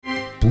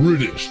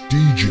British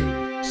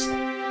DJs,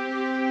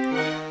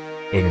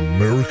 an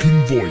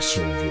American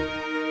voiceover.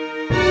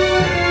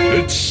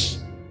 It's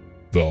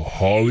the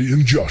Harley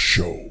and Josh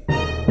Show.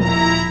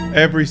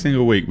 Every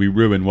single week we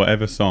ruin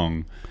whatever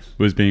song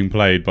was being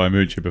played by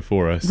Moocher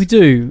before us. We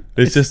do.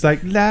 It's just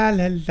like la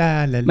la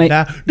la la Mate.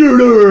 la.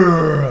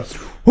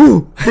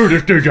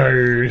 British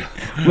DJ.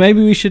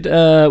 Maybe we should.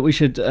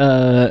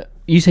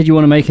 You said you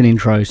want to make an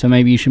intro, so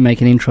maybe you should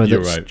make an intro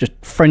You're that's right. just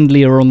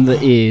friendlier on the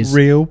ears.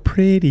 Real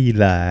pretty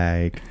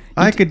like.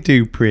 I could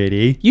do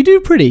pretty. You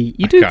do pretty.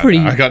 You do pretty.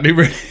 I can't do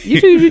pretty.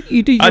 You do.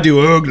 You do. I do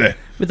ugly.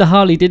 With the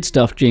Harley did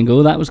stuff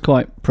jingle, that was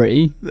quite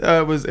pretty.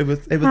 It was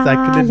like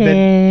an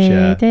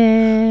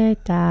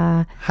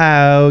adventure.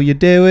 How you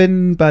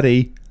doing,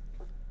 buddy?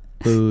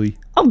 Boy.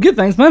 I'm good,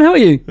 thanks, man. How are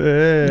you?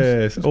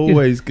 Yes,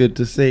 always good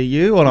to see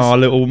you on our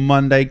little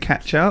Monday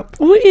catch up.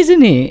 Well,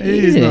 isn't it?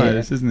 It is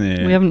nice, isn't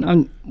it? We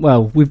haven't.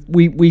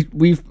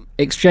 We've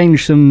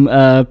exchanged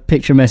some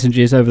picture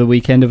messages over the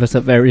weekend of us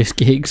at various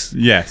gigs.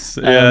 Yes,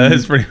 yeah,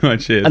 that's pretty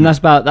much it. And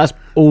that's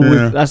all.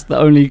 Yeah. That's the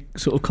only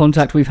sort of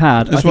contact we've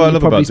had. That's I think what I you've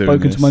love probably about doing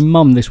spoken this. to my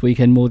mum this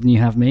weekend more than you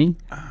have me.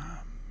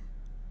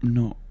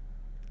 Not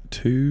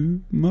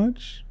too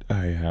much.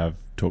 I have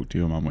talked to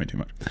your mum way too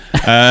much.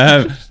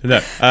 How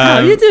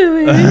you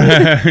doing?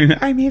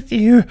 I miss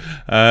you.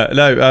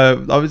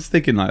 I was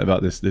thinking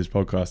about this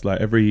podcast.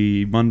 Like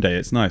every Monday,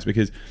 it's nice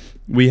because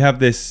we have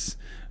this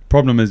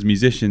problem as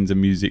musicians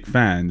and music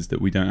fans that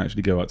we don't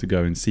actually go out to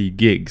go and see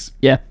gigs.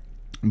 Yeah.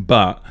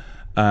 But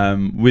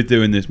with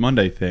doing this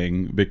Monday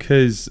thing,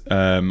 because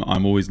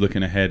I'm always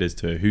looking ahead as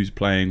to who's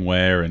playing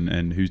where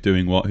and who's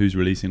doing what, who's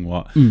releasing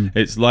what.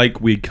 It's like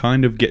we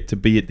kind of get to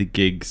be at the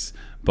gigs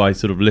by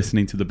sort of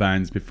listening to the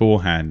bands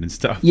beforehand and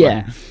stuff.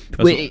 Yeah,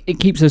 it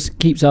keeps us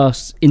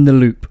in the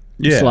loop.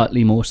 Yeah.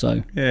 Slightly more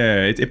so.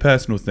 Yeah, it's a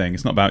personal thing.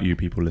 It's not about you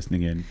people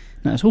listening in.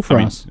 No, it's all for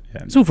us.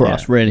 Yeah, it's all for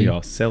us, really. We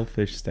are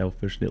selfish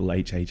little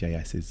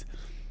HHASs.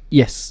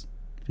 Yes.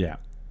 Yeah.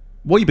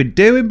 What you been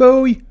doing,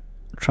 boy?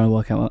 Trying to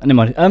work out what. Never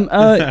mind.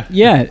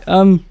 Yeah.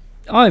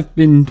 I've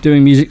been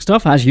doing music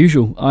stuff as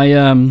usual. I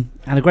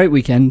had a great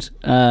weekend.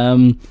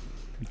 Doing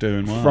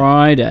what?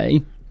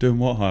 Friday. Doing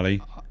what,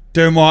 Harley?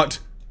 Doing what?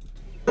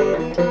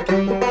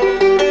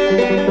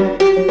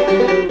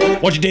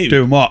 What'd you do?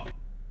 Doing what?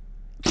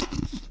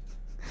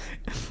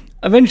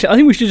 Eventually, I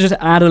think we should just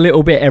add a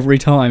little bit every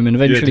time, and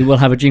eventually we'll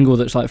have a jingle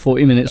that's like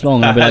 40 minutes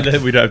long. I'll be like,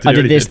 we don't have to I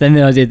do did this, then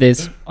I did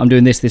this. I'm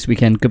doing this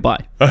weekend.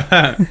 Goodbye.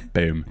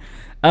 Boom.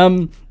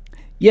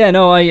 Yeah,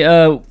 no,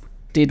 I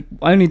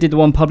only did the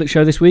one public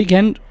show this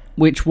weekend,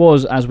 which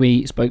was, as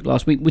we spoke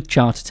last week, with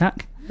Chart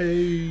Attack.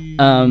 Hey.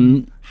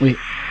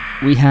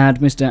 We had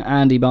Mr.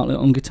 Andy Bartlett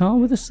on guitar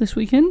with us this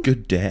weekend.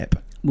 Good deb.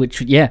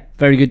 Which, yeah,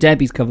 very good deb.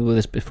 He's covered with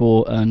us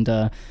before, and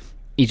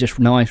he's just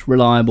nice,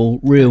 reliable,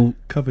 real...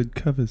 Covered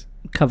covers.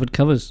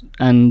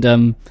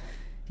 And,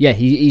 yeah,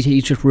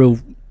 he's just real,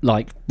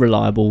 like,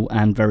 reliable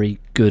and very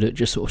good at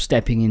just sort of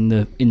stepping in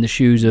the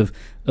shoes of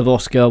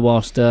Oscar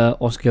whilst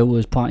Oscar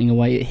was partying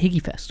away at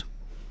Higgy Fest.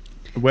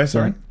 Where,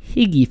 sorry?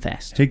 Higgy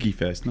Fest. Higgy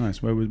Fest,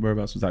 nice.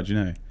 Whereabouts was that, do you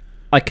know?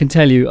 I can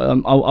tell you,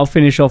 I'll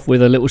finish off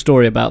with a little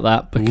story about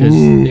that because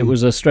it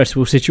was a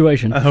stressful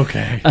situation.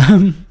 Okay.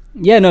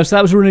 Yeah, no, so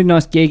that was a really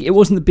nice gig. It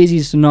wasn't the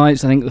busiest of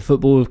nights. I think the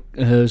football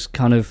has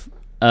kind of...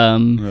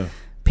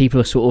 people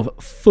are sort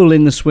of full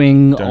in the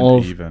swing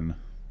of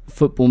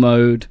football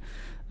mode.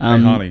 Hey,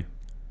 Harley.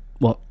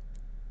 What?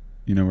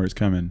 You know where it's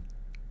coming?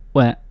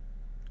 Where?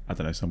 I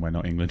don't know, somewhere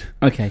not England.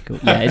 Okay, cool.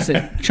 Yeah, it's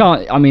a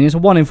chance. I mean, it's a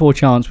 1 in 4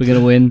 chance we're going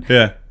to win.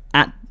 Yeah.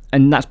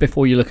 And that's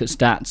before you look at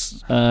stats.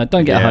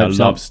 Don't get hopes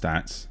up. I love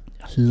stats.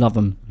 I love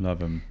them. Love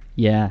them.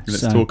 Yeah.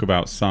 Let's talk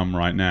about some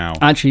right now.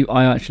 I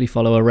actually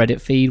follow a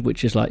Reddit feed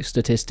which is like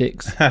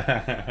statistics,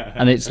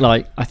 and it's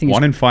like I think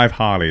 1 in 5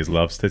 Harleys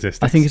love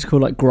statistics. I think it's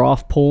called like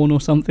graph porn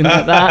or something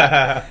like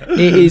that.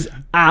 It is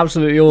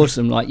absolutely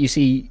awesome. Like you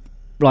see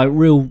like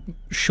real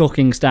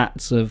shocking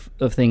stats of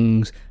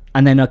things,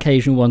 and then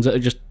occasional ones that are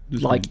just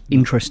like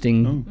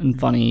interesting and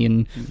funny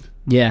and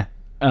yeah.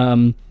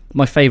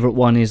 My favourite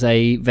one is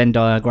a Venn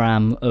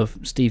diagram of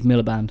Steve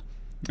Miller Band.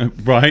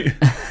 Right.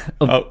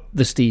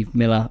 The Steve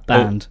Miller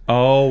Band.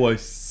 Oh, I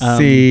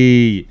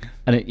see.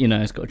 And it,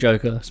 it's got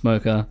Joker,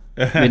 Smoker,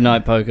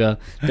 Midnight Poker,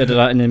 and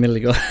in the middle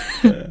you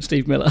got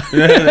Steve Miller.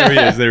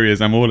 Yeah, there he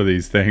is. I'm all of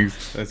these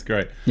things. That's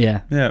great.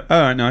 Yeah. Yeah. All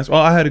right, nice.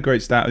 Well, I had a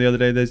great stat the other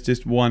day. There's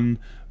just one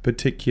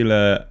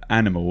particular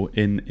animal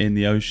in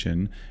the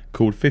ocean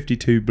called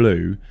 52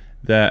 Blue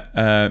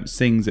that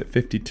sings at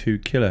 52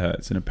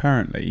 kilohertz, and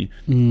apparently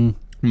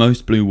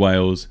most blue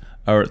whales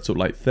are at sort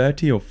of like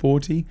 30 or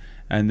 40.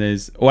 And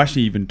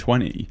actually even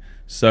 20.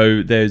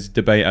 So there's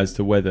debate as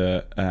to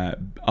whether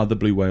other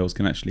blue whales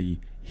can actually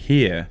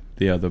hear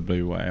the other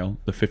blue whale,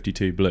 the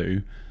 52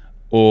 blue,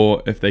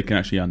 or if they can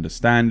actually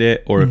understand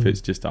it, or if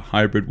it's just a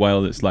hybrid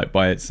whale that's like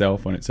by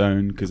itself on its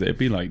own, because it'd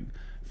be like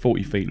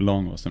 40 feet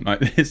long or something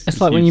like this. It's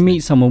like when you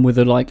meet someone with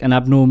an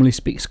abnormally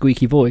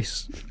squeaky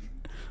voice.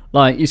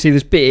 Like you see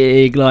this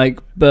big, like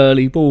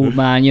burly, bald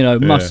man,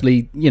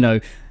 muscly,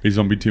 He's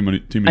on too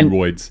many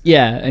roids.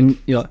 Yeah, and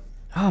you're like,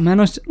 Oh man,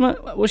 what's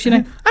your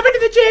name? I've been to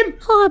the gym.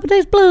 Hi, my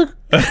name's Blue.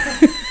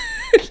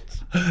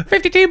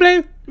 52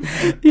 Blue.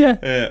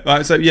 Yeah.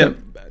 Right, so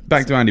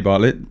back to Andy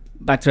Bartlett.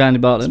 Back to Andy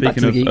Bartlett.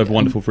 Speaking of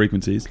wonderful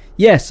frequencies.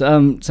 Yes.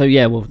 So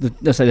yeah. Well,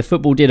 let's say the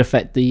football did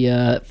affect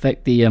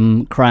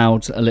the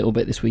crowds a little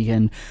bit this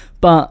weekend,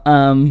 but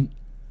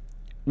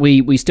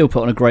we still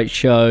put on a great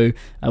show.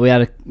 We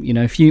had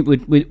a few.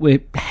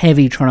 We're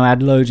heavy trying to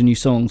add loads of new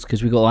songs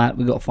because we got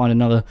to find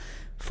another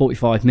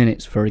 45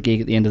 minutes for a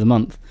gig at the end of the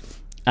month,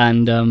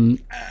 and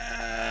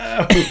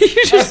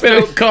you just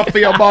spilled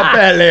coffee on my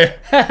belly.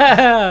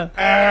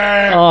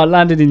 Oh, it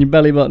landed in your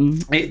belly button.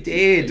 It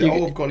did.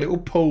 I've got a little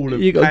pool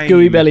of You got pain. a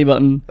gooey belly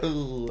button.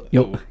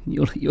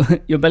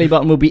 Your belly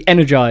button will be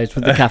energised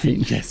with the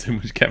caffeine. Yes, so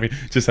much caffeine.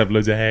 Just have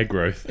loads of hair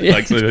growth,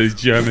 like some of those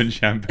German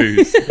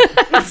shampoos.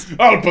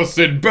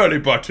 Alpecin belly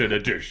button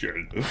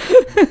edition.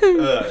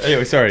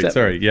 Anyway,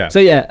 sorry. Yeah. So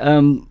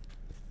yeah.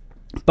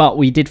 But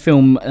we did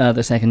film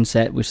the second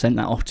set. We sent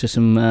that off to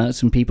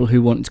some people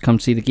who wanted to come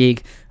see the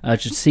gig,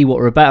 just to see what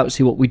we're about,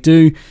 see what we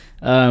do,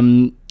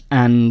 and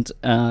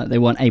they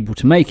weren't able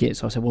to make it.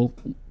 So I said, well,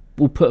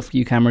 we'll put a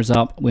few cameras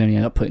up. We only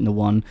ended up putting the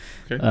one.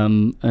 Okay.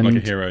 And like a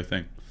hero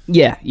thing.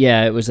 Yeah.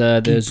 It was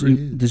the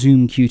Zoom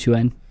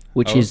Q2N,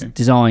 which is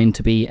designed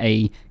to be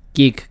a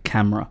gig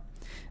camera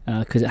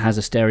because it has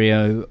a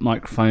stereo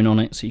microphone on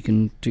it, so you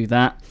can do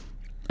that.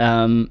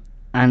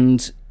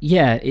 And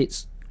yeah,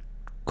 it's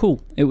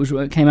cool.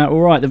 It came out all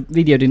right. The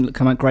video didn't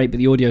come out great, but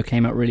the audio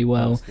came out really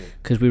well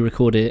because we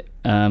recorded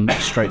it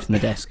straight from the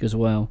desk as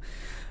well.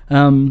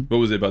 What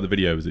was it about the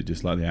video? Was it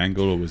just like the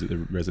angle, or was it the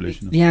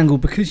resolution? The angle,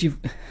 because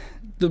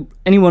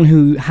anyone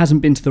who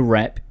hasn't been to the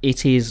Rep,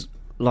 it is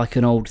like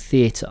an old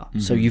theatre. Mm-hmm.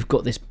 So you've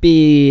got this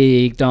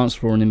big dance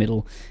floor in the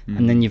middle,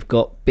 and then you've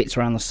got bits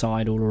around the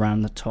side, all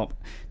around the top.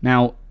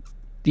 Now,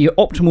 the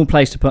optimal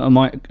place to put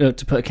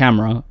a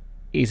camera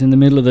is in the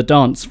middle of the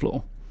dance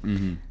floor.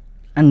 Mm-hmm.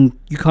 And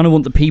you kind of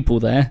want the people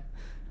there,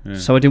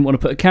 so I didn't want to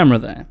put a camera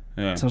there.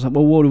 Yeah. So I was like,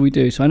 well, what do we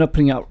do? So I ended up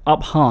putting it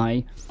up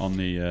high. On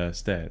the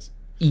stairs?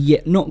 Yeah,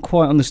 not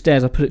quite on the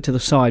stairs. I put it to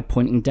the side,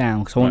 pointing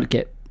down, because I wanted to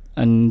get...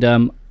 And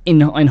in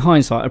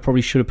hindsight, I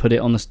probably should have put it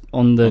on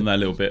that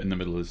little bit in the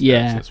middle of the stairs.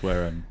 Yeah. That's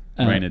where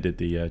Raina did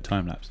the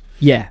time-lapse.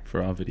 Yeah.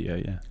 For our video,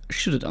 yeah. I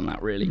should have done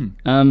that, really.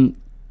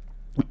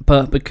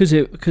 But because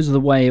of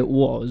the way it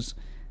was,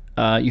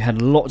 you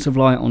had lots of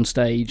light on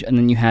stage, and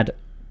then you had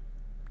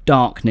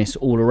darkness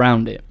all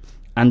around it,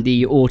 and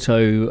the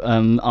auto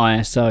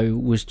ISO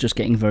was just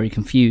getting very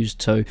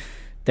confused. So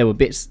there were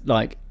bits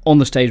like on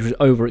the stage was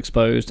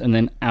overexposed, and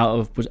then out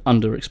of was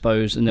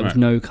underexposed, and there was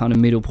no kind of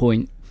middle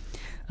point.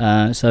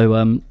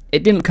 So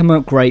it didn't come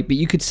out great, but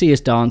you could see us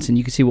dancing,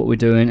 you could see what we're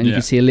doing, and you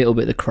could see a little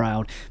bit of the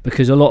crowd,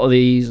 because a lot of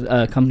these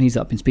companies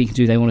that I've been speaking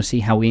to, they want to see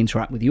how we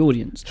interact with the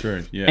audience.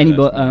 True. Yeah.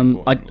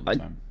 I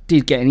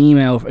did get an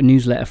email, a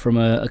newsletter from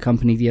a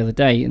company the other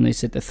day, and they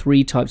said the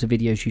 3 types of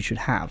videos you should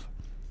have.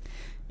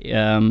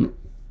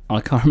 I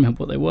can't remember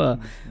what they were,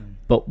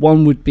 but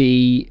one would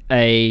be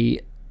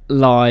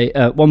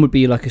one would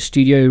be like a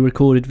studio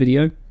recorded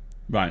video.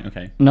 Right.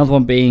 Okay. Another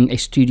one being a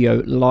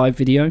studio live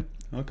video.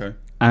 Okay.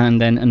 And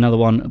then another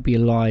one would be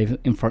live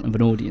in front of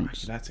an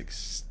audience. That's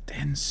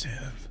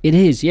extensive. It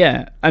is,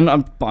 yeah. And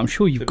I'm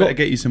sure you've got to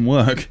get you some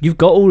work. You've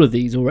got all of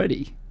these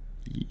already.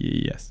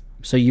 Yes.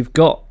 So you've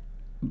got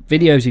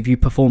videos of you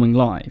performing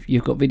live.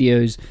 You've got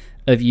videos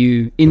of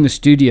you in the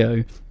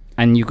studio,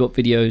 and you've got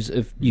videos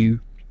of you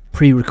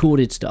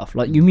pre-recorded stuff,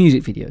 like your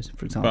music videos,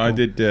 for example. But I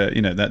did,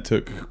 that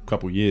took a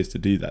couple of years to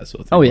do that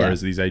sort of thing. Oh, yeah.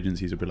 Whereas these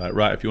agencies would be like,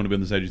 right, if you want to be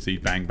on this agency,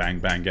 bang, bang,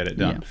 bang, get it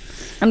done. Yeah.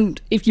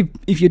 And if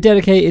you're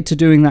dedicated to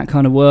doing that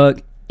kind of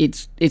work,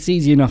 it's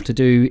easy enough to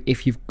do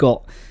if you've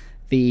got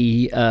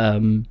the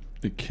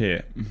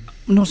kit.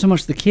 Not so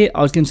much the kit.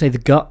 I was going to say the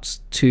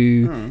guts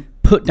to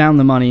put down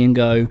the money and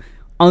go,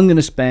 I'm going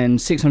to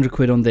spend 600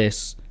 quid on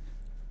this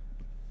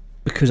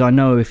because I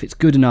know if it's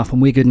good enough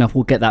and we're good enough,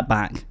 we'll get that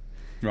back.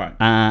 Right.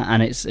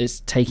 And it's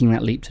taking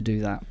that leap to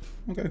do that.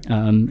 Okay.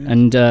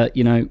 And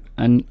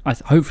and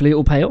hopefully it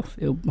will pay off.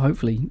 It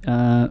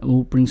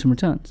will bring some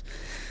returns.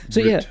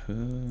 So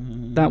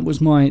that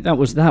was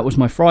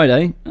my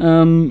Friday.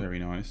 Very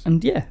nice.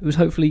 And yeah, it was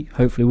hopefully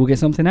we'll get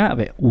something out of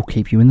it. We'll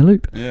keep you in the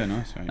loop. Yeah,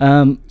 nice.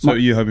 So are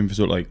you hoping for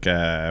sort of like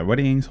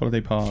weddings,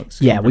 holiday parks,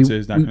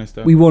 conferences, that kind of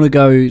stuff? We want to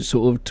go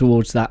sort of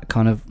towards that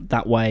kind of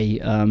that way.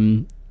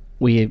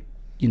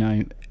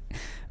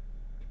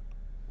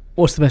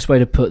 What's the best way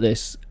to put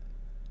this?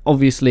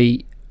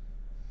 Obviously,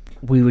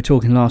 we were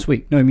talking last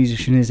week. No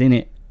musician is in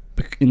it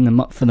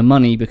for the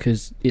money,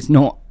 because it's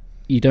not.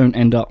 You don't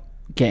end up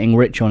getting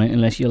rich on it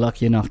unless you're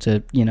lucky enough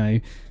to,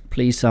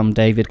 please some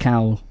David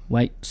Cowell.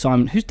 Wait,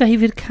 Simon, who's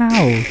David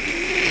Cowell?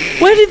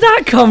 Where did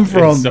that come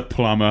from? It's a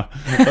plumber.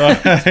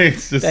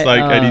 It's just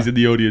and he's in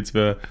the audience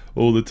for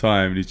all the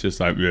time, and he's just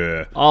like,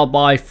 yeah. I'll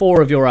buy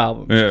 4 of your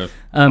albums. Yeah,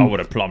 I would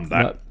have plumbed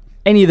that.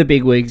 Any of the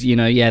big wigs,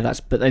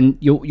 but then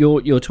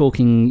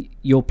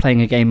you're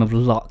playing a game of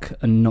luck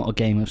and not a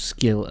game of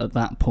skill at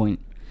that point.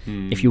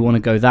 If you want to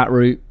go that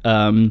route,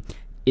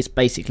 it's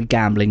basically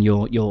gambling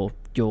your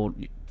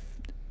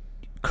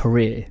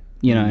career.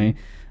 You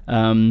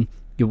know,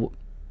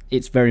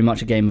 it's very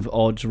much a game of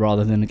odds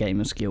rather than a game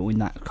of skill in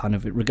that kind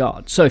of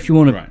regard. So if you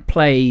want to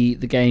play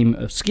the game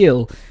of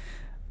skill,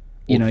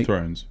 you know,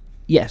 Thrones.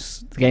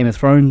 Yes, the Game of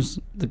Thrones,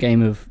 the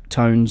Game of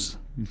Tones.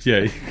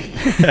 Yeah,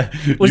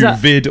 you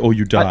vid or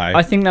you die.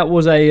 I think that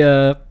was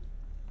a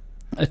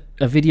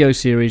video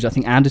series. I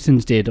think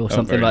Andertons did or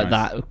something like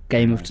nice. that.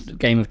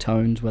 Game of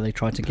Tones, where they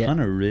tried to get.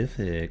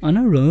 Honorific. I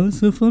know, right? It's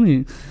so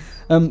funny.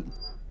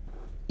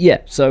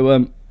 Yeah.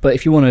 So, but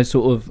if you want to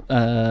sort of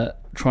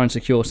try and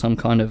secure some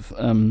kind of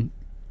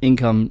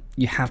income,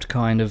 you have to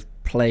kind of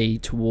play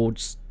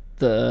towards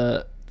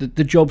the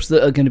jobs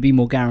that are going to be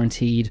more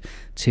guaranteed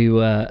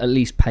to at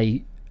least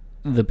pay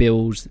the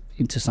bills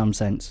into some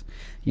sense.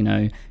 You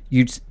know,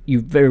 you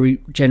very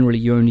generally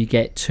you only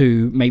get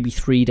 2, maybe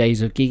 3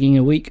 days of gigging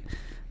a week,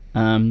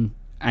 and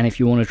if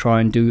you want to try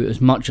and do as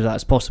much of that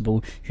as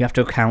possible, you have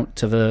to account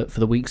for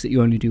the weeks that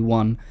you only do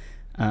 1.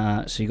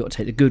 So you've got to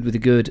take the good with the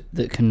good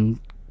that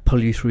can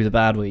pull you through the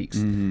bad weeks,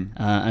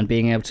 and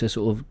being able to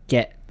sort of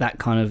get that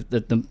kind of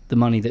the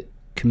money that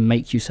can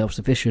make you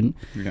self-sufficient.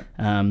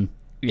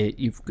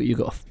 You've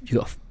got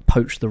to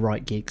poach the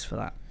right gigs for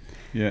that.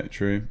 Yeah,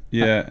 true.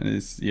 Yeah, and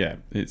it's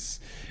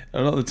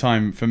a lot of the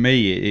time for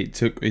me. It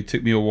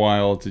took me a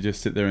while to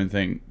just sit there and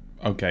think,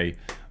 okay,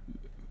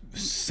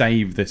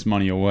 save this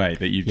money away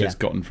that you've just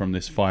gotten from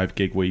this 5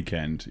 gig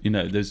weekend. You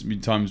know, there's been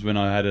times when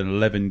I had an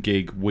 11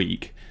 gig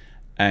week,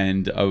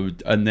 and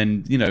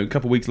then you know a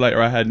couple of weeks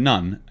later I had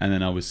none, and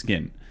then I was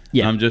skin.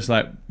 Yeah, and I'm just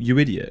like, you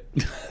idiot.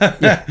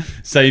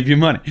 Save your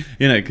money.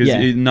 You know, because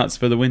you're nuts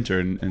for the winter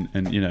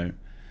and you know,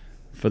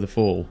 for the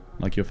fall,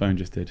 like your phone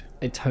just did.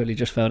 It totally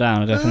just fell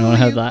down. I don't know if anyone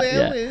heard that.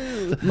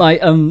 Yeah,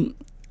 like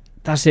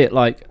that's it.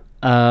 Like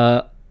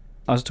I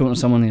was talking to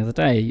someone the other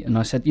day, and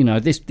I said, you know,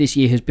 this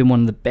year has been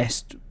one of the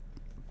best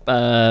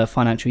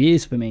financial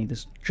years for me.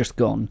 That's just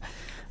gone.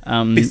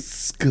 I've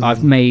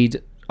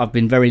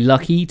been very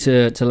lucky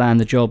to land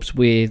the jobs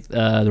with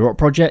the Rock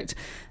Project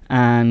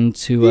and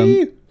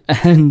to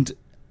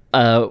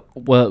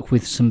work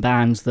with some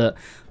bands that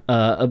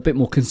a bit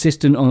more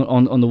consistent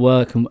on the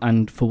work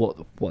and for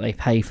what they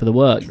pay for the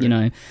work. True. You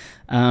know,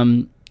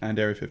 and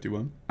Area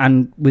 51,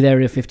 and with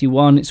Area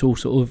 51, it's all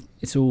sort of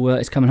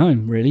it's coming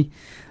home really.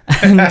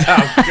 But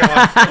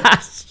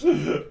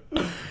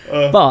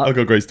I've got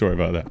a great story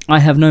about that. I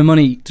have no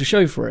money to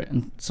show for it,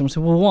 and someone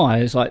said, "Well, why?"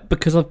 It's like,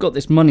 because I've got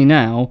this money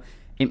now.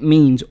 It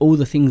means all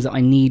the things that I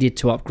needed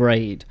to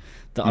upgrade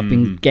that I've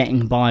been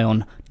getting by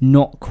on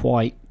not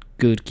quite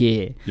good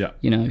gear. Yeah.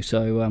 You know,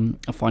 so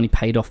I finally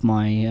paid off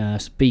my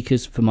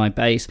speakers for my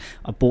bass.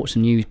 I bought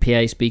some new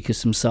PA speakers,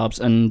 some subs,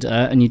 and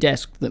a new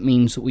desk. That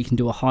means that we can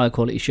do a higher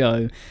quality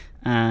show.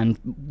 And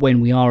when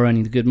we are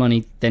earning the good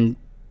money, then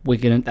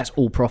that's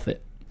all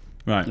profit.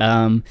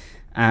 Right.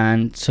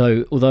 And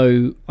so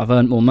although I've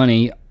earned more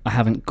money, I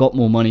haven't got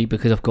more money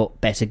because I've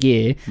got better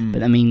gear. But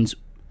that means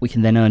we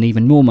can then earn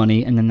even more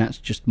money, and then that's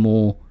just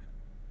more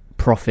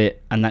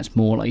profit, and that's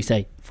more, like you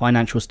say,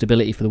 financial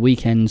stability for the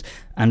weekends.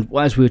 And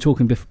as we were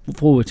talking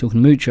before, we were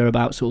talking to Mucha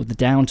about sort of the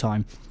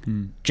downtime.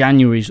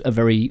 January's a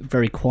very,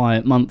 very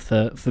quiet month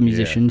for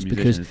musicians,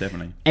 because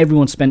definitely.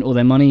 Everyone spent all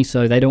their money,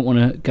 so they don't want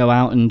to go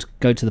out and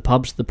go to the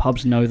pubs. The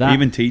pubs know that.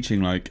 Even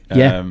teaching, like,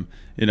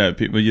 you know,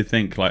 people, you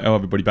think like, oh,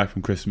 everybody back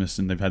from Christmas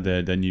and they've had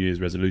their New Year's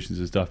resolutions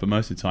and stuff, but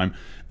most of the time,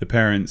 the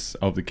parents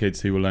of the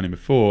kids who were learning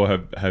before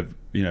have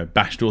you know,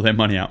 bashed all their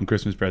money out on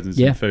Christmas presents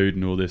and food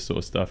and all this sort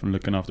of stuff, and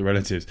looking after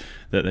relatives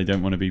that they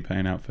don't want to be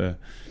paying out for.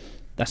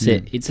 That's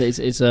it. It's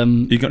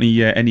You got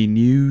any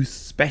new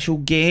special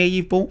gear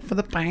you've bought for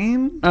the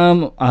band?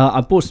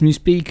 I bought some new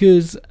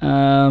speakers.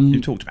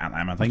 You've talked about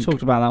them, I think. I've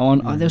talked about that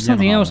one. There's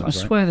something else. I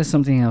swear there's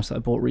something else that I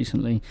bought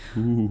recently.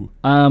 Ooh.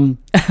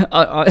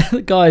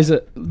 The guys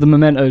at the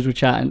Mementos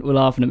were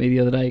laughing at me the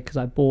other day because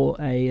I bought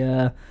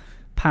a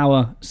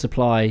power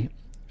supply,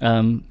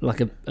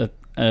 like a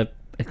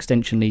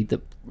extension lead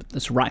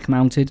that's rack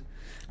mounted.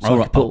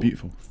 So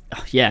beautiful.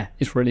 Yeah,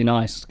 it's really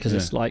nice because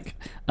it's like,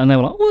 and they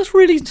were like, "Oh, it's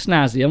really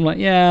snazzy." I'm like,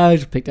 "Yeah, I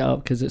just picked it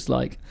up because it's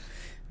like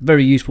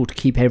very useful to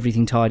keep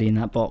everything tidy in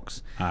that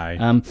box."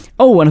 Aye.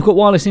 Oh, and I've got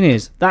wireless in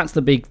ears. That's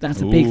the big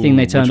thing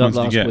they turned up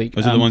last week.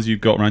 Those are the ones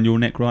you've got around your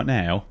neck right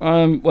now?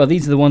 Well,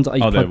 these are the ones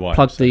that I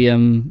plug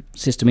the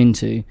system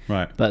into.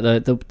 Right.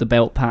 But the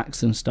belt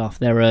packs and stuff,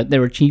 they're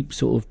a cheap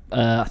sort of.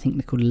 I think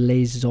they're called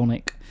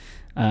Lasonic.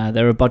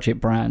 They're a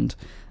budget brand,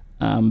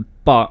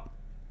 but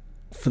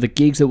for the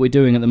gigs that we're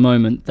doing at the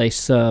moment, they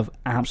serve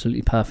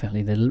absolutely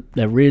perfectly.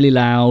 They're really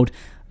loud.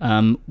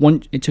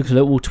 It took a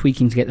little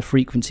tweaking to get the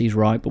frequencies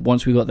right, but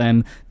once we got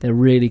them, they're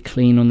really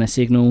clean on their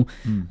signal,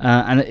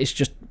 and it's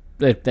just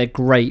they're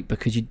great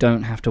because you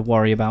don't have to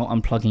worry about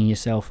unplugging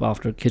yourself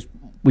after, because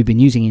we've been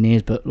using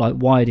in-ears, but like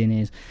wired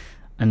in-ears,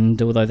 and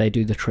although they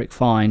do the trick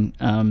fine,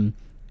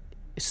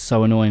 it's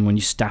so annoying when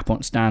you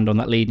stand on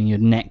that lead and your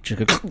neck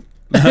just goes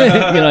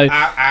know,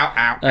 ow, ow,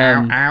 ow,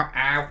 ow, ow,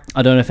 ow.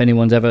 I don't know if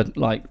anyone's ever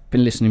like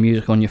been listening to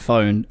music on your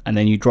phone and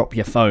then you drop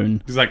your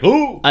phone. It's like,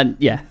 ooh. And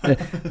yeah,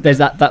 there's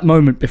that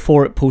moment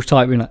before it pulls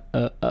tight. You're like,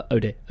 oh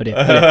dear.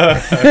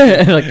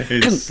 Like,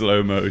 in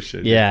slow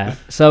motion. yeah.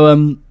 So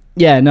no,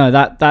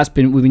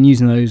 we've been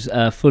using those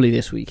fully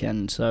this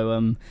weekend.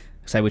 So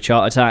say with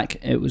Chart Attack,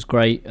 it was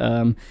great.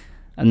 And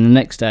the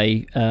next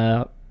day,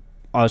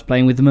 I was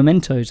playing with the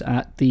Mementos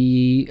at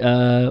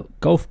the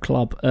golf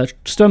club,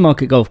 Stone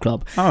Market Golf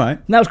Club. All right.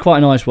 And that was quite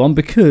a nice one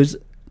because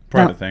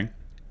Private thing.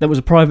 That was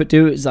a private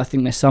do. It was, I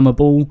think, their summer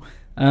ball.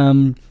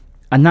 And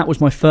that was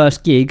my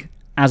first gig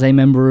as a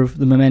member of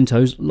the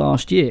Mementos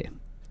last year.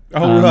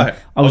 Oh, right.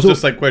 I was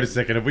just like, wait a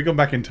second, have we gone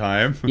back in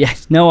time?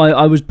 Yes. No,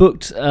 I was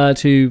booked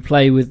to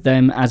play with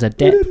them as a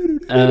dep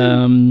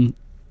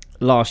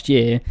last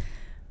year.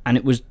 And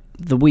it was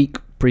the week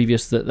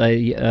previous that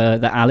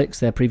that Alex,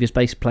 their previous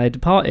bass player,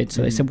 departed.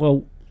 So they said,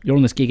 well, you're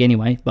on this gig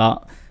anyway,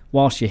 but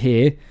whilst you're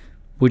here,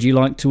 would you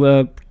like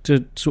to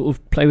sort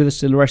of play with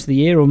us the rest of the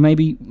year, or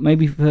maybe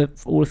for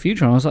all the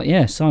future? And I was like,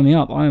 yeah, sign me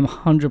up. I am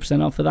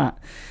 100% up for that.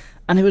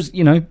 And it was,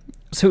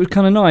 so it was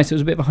kind of nice. It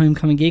was a bit of a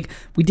homecoming gig.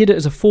 We did it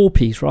as a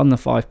 4-piece rather than a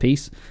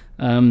 5-piece.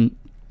 One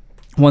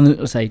that,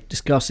 let's say,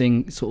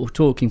 discussing, sort of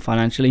talking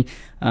financially.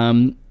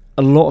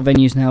 A lot of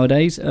venues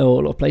nowadays,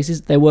 or a lot of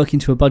places, they're working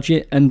to a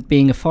budget, and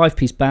being a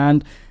 5-piece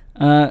band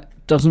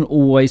doesn't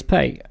always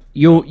pay.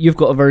 You've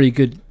got a very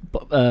good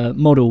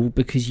model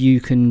because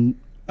you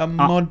can... A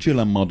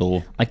modular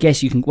model. I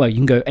guess you can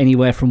go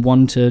anywhere from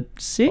 1 to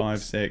 6. 5,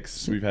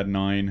 6. We've had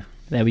 9.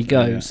 There we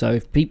go. Yeah. So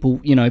if people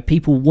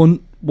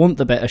want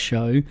the better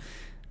show,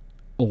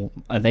 or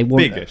they want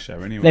bigger show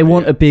anyway. They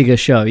want a bigger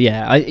show.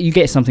 Yeah, you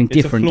get something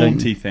different. It's a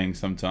flaunty thing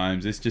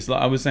sometimes. It's just like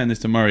I was saying this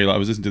to Murray. Like I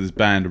was listening to this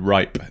band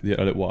Ripe a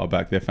little while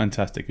back. They're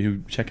fantastic.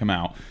 You check them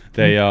out.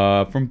 They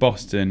are from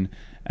Boston,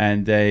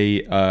 and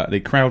they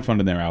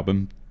crowdfunded their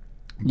album,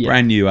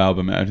 brand new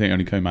album. I think it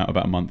only came out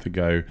about a month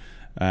ago.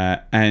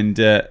 And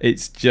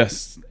it's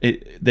just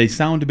they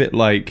sound a bit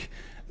like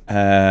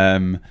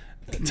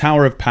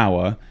Tower of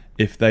Power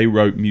if they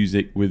wrote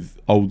music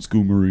with old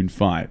school Maroon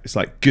 5. It's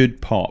like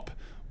good pop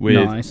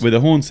with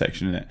a horn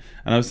section in it.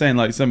 And I was saying,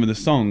 like, some of the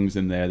songs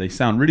in there, they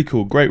sound really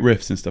cool, great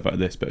riffs and stuff like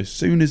this, but as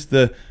soon as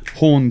the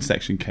horn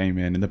section came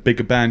in and the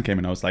bigger band came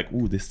in, I was like,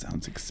 ooh, this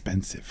sounds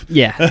expensive.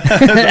 Yeah.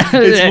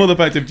 It's more the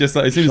fact of just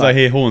like, as soon as I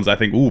hear horns, I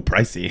think, ooh,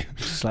 pricey.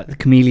 It's like the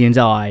Chameleon's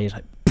eye,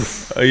 like,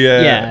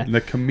 yeah, the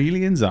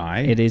Chameleon's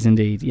eye. It is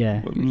indeed,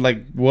 yeah.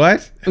 Like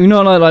what? You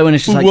know, like when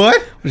it's just like what?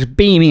 It's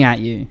beaming at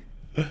you.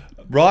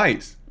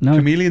 Right. No.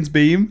 Chameleon's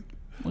beam.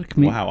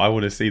 Wow, I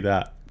want to see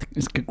that.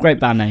 It's a great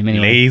band name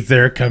anyway.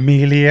 Laser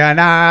chameleon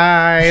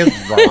eyes.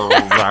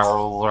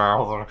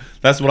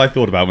 That's what I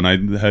thought about when I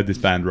heard this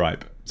band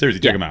Ripe. Seriously,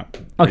 check them out.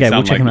 Okay,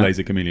 we'll check them out.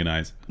 Laser chameleon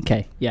eyes.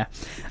 Okay, yeah.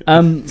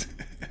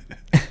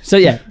 So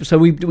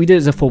we did it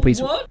as a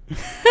 4-piece. What?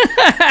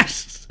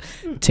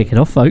 Tick it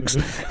off, folks. So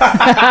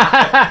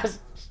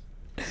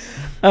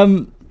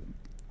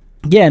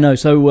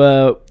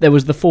there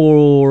was the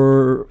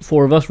four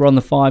of us. We're on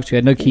the 5, so we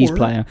had no keys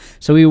player.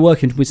 So we were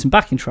working with some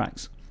backing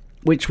tracks,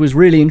 which was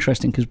really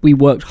interesting because we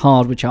worked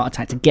hard with Chart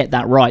Attack to get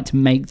that right, to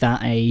make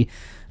that a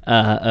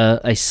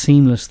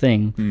seamless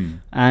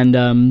thing.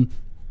 And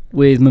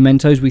with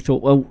Mementos, we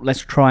thought, well,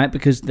 let's try it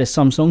because there's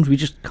some songs we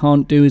just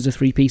can't do as a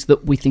 3-piece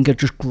that we think are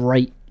just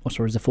great.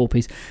 As a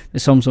 4-piece.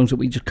 There's some songs that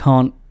we just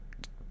can't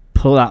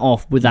pull that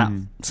off with that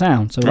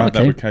sound. So that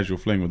with Casual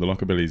Fling with the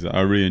Lockabillys,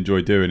 I really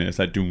enjoy doing it. It's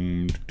like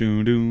doom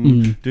doom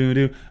doom doom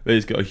doom, but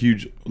it's got a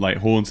huge like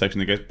horn section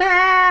that goes.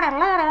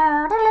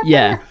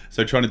 Yeah.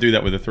 So trying to do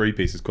that with a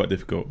 3-piece is quite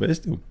difficult, but it's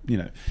still,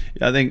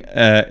 I think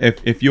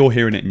if you're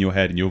hearing it in your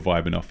head and you're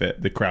vibing off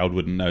it, the crowd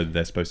wouldn't know that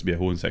there's supposed to be a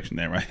horn section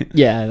there, right?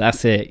 Yeah,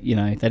 that's it. They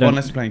don't. Well,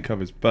 unless you're playing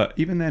covers, but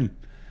even then,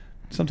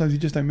 sometimes you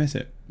just don't miss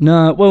it.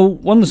 No, well,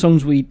 one of the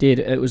songs we did,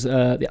 it was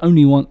the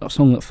only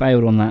song that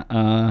failed on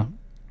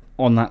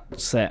that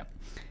set,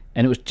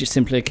 and it was just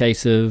simply a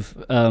case of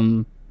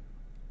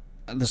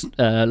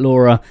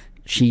Laura.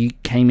 She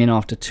came in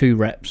after 2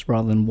 reps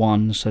rather than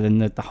 1, so then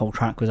the whole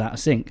track was out of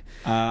sync.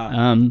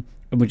 And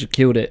we just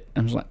killed it.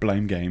 And I was like,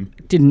 blame game.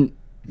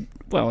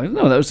 Well,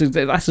 no, that's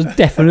a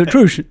definite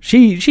truth.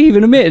 She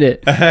even admitted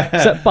it.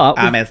 But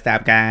I messed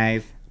up,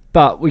 guys.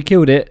 But we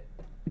killed it.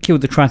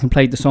 Killed the track and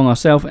played the song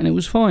ourselves, and it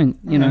was fine.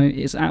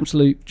 It's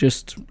absolute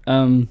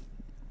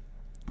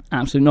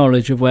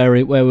knowledge of where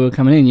we were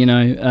coming in,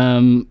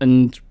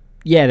 and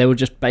yeah, they were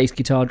just bass,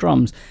 guitar,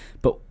 drums,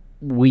 but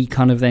we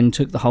kind of then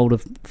took the hold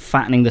of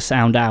fattening the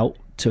sound out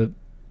to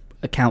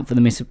account for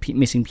the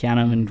missing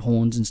piano and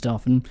horns and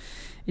stuff, and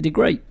it did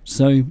great.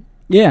 So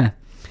yeah,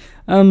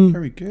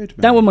 very good,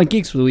 man. That were my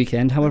gigs for the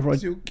weekend. However,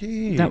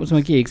 that was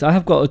my gigs. I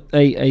have got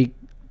a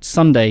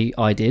Sunday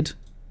I did.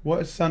 What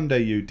a Sunday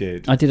you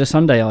did? I did a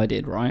Sunday I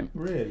did, right?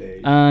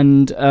 Really?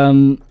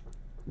 And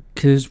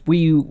because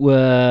we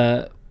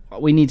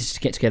needed to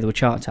get together with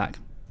Chart Attack.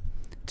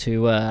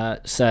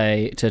 to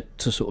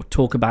sort of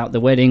talk about the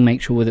wedding,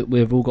 make sure that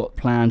we've all got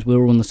plans,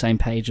 we're all on the same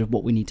page of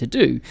what we need to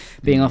do.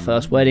 Being our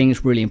first wedding,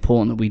 it's really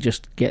important that we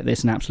just get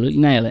this and absolutely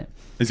nail it.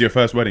 Is it your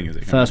first wedding? Is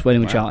it first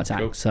wedding with Chart Attack?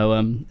 Cool. So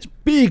it's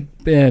big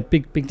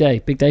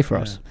day for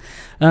us.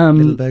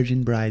 Little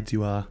virgin brides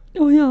you are.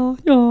 Oh yeah.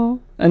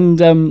 And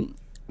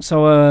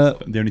so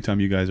the only time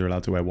you guys are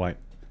allowed to wear white.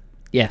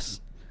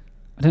 Yes,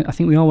 I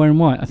think we are wearing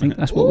white. I think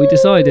that's what we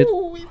decided.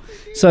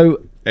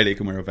 So Elliot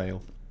can wear a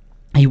veil.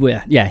 He's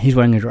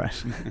wearing a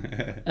dress.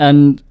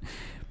 And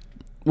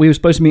we were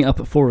supposed to meet up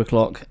at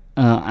 4:00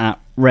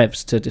 at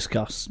Revs to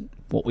discuss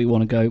what we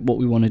want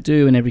to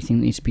do, and everything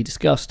that needs to be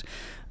discussed.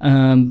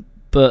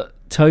 But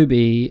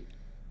Toby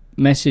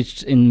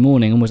messaged in the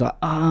morning and was like,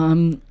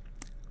 I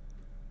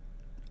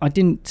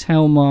didn't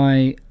tell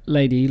my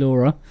lady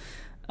Laura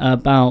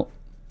about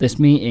this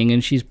meeting,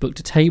 and she's booked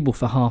a table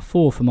for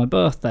 4:30 for my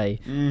birthday.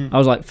 I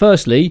was like,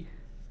 firstly,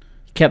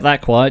 kept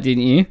that quiet,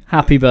 didn't you?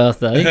 Happy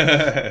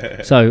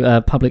birthday.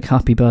 So, public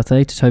happy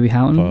birthday to Toby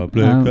Houghton.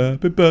 Public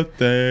happy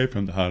birthday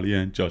from the Harley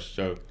and Josh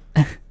show.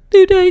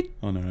 Due date.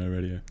 On our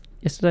radio.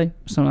 Yesterday,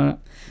 something like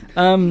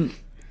that.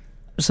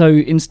 So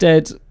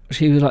instead,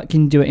 she was like,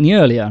 can you do it any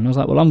earlier? And I was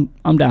like, well,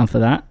 I'm down for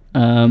that.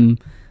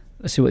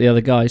 Let's see what the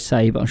other guys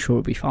say, but I'm sure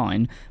it'll be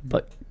fine.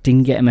 But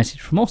didn't get a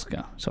message from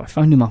Oscar. So I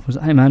phoned him up. I was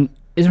like, hey, man,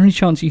 is there any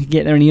chance you could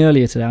get there any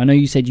earlier today? I know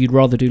you said you'd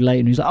rather do late.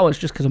 And he was like, oh, it's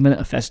just because I'm in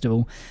at a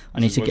festival. I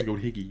need to get...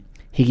 Called Higgy?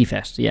 Higgy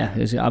Fest, yeah.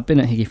 I've been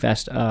at Higgy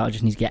Fest. I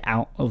just need to get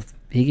out of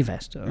Higgy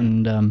Fest.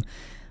 And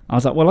I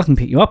was like, well, I can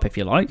pick you up if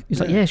you like. He's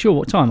like, yeah, sure.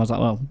 What time? I was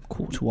like, well,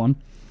 1:45.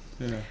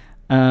 Yeah.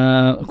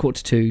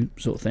 1:45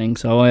 sort of thing.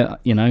 So I,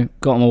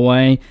 got on my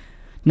way.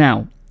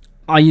 Now,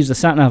 I use the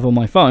sat nav on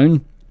my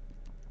phone.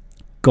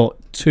 Got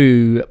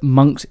to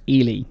Monks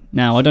Ely.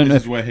 Now, I don't know.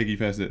 This is where Higgy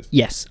Fest is.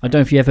 Yes, I don't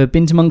know if you ever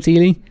been to Monks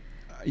Ely.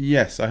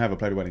 Yes, I have. I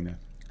played a wedding there.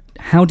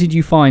 How did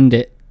you find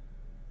it?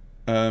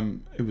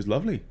 It was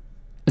lovely.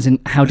 As in,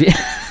 how did?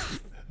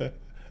 I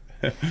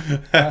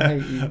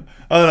hate you.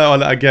 I don't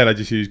know. Again, I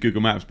just used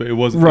Google Maps, but it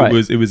wasn't. Right.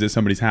 It was at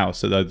somebody's house,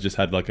 so they just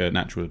had like a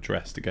natural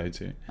address to go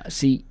to.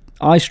 See,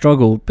 I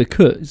struggled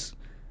because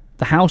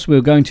the house we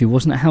were going to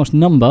wasn't a house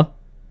number.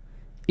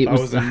 It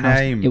was the house.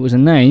 Name. It was a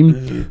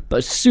name. But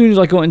as soon as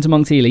I got into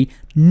Monks Ely,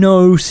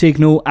 no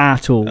signal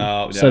at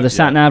all. So the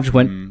sat nav just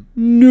went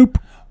nope.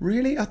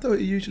 Really? I thought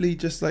it usually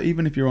just like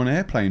even if you're on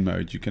airplane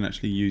mode, you can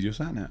actually use your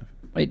sat nav.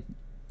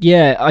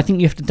 Yeah, I think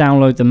you have to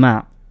download the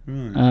map.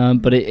 Right.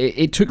 But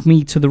it took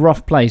me to the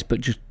rough place, but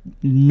just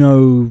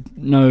no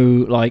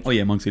like. Oh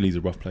yeah, Monks Ely's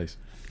a rough place.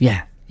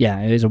 Yeah,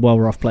 it is a well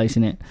rough place,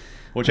 isn't it?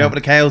 Watch out for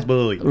the cows,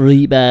 boy.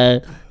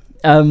 Reba.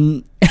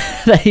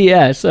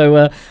 Yeah,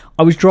 so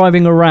I was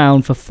driving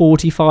around for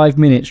 45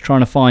 minutes trying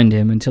to find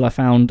him until I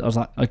was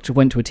like, I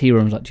went to a tea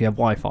room, I was like, do you have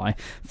Wi-Fi?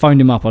 Phoned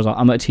him up, I was like,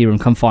 I'm at a tea room,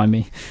 come find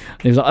me.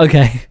 And he was like,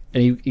 okay.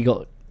 And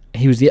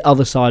he was the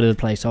other side of the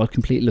place, so I was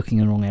completely looking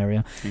in the wrong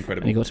area.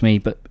 Incredible. And he got to me,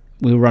 but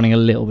we were running a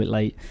little bit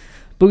late.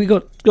 But we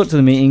got to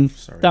the meeting.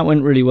 Sorry. That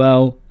went really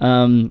well.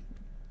 We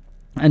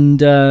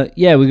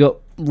got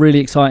really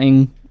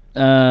exciting,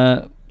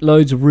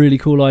 loads of really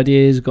cool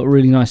ideas. Got a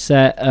really nice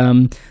set.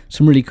 Some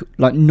really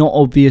not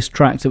obvious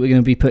tracks that we're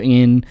going to be putting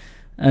in.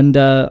 And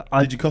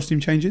did you costume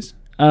changes?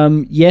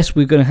 Yes,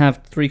 we're going to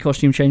have 3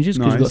 costume changes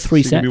because we've got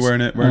 3 sets. You'll be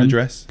wearing a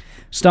dress.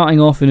 Starting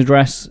off in a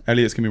dress.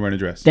 Elliot's going to be wearing a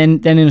dress. Then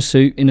in a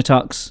suit, in a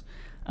tux,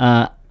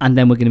 and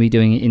then we're going to be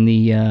doing it in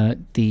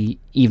the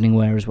evening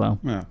wear as well.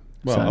 Yeah.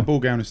 Well, a ball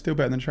gown is still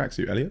better than a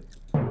tracksuit, Elliot.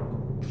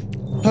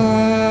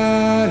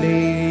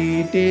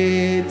 Harley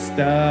did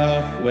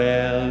stuff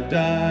well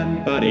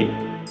done, buddy.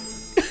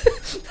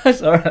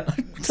 That's alright. I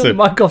took the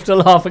mic off to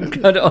laugh and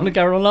cut it on and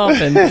carry on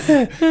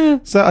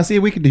laughing. So I see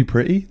we can do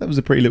pretty. That was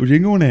a pretty little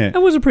jingle, wasn't it?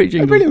 That was a pretty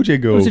jingle. A pretty little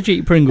jingle. It was a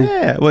G.E. Pringle.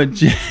 Yeah. Well,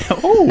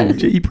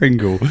 G.E.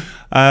 Pringle. So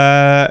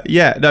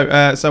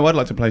I'd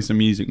like to play some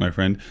music, my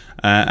friend,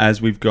 as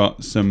we've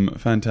got some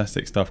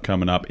fantastic stuff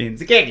coming up in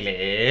the gig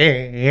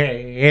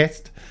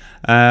list.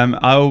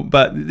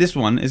 But this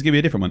one is going to be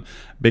a different one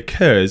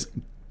because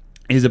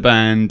it's a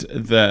band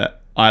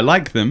that I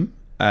like them.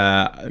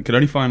 I could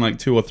only find like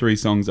 2 or 3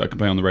 songs that I can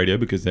play on the radio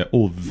because they're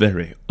all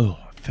very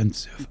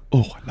offensive. I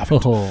love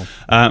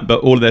it. But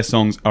all of their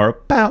songs are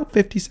about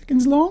 50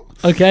 seconds long.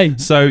 Okay.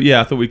 So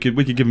yeah, I thought we could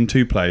give them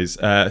 2 plays.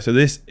 So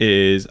this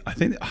is, I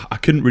think I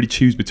couldn't really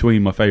choose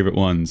between my favourite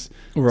ones.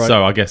 Right.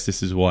 So I guess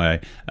this is why.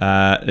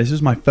 This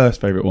was my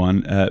first favourite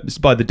one. This is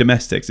by the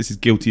Domestics. This is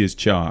Guilty as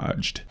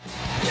Charged.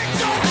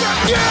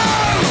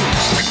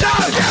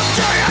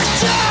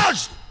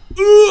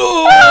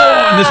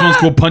 And this one's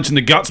called Punch in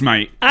the Guts,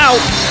 mate. Ow!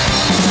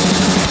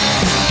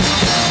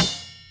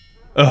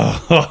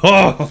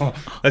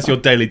 That's your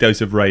daily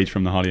dose of rage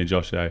from the Harley and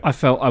Josh show. I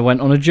felt I went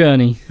on a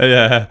journey.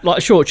 Yeah. Like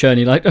a short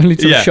journey, like only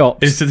to the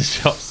shops. Into the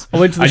shops. I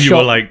went to the shop. And you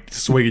were like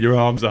swinging your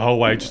arms the whole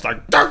way, just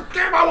like, don't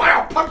give away,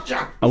 I'll punch you.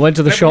 I went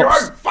to the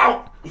shops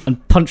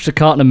and punched a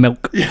carton of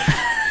milk. No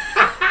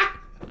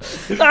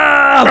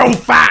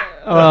fat.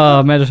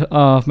 I've made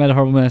a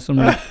horrible mess. I'm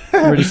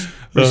really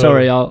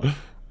sorry.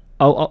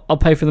 I'll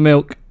pay for the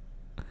milk.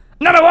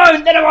 No, I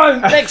won't. Then I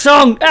won't. Next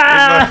song.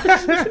 Ah!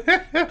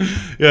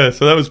 Yeah,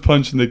 so that was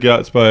Punch in the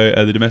Guts by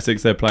the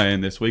Domestics. They're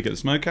playing this week at the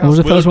Smokehouse. What was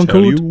the first one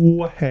called?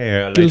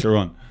 Later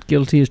on.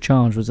 Guilty as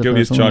Charged was the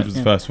Guilty as first one. Charged was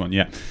the first one,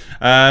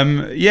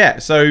 yeah.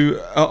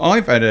 So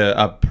I've had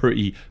a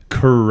pretty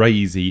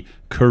crazy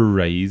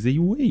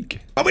week.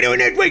 What are we doing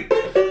next week?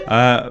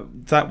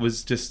 That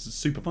was just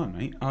super fun,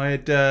 mate. I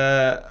had,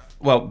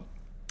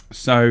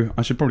 so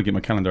I should probably get my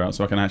calendar out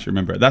so I can actually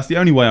remember it. That's the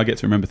only way I get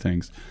to remember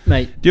things.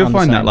 Mate, do you ever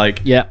find that, same.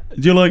 like, yeah.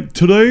 do you like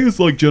today's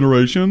like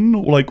generation,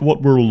 like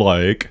what we're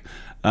like?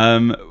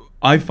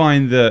 I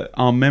find that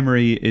our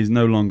memory is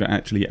no longer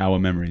actually our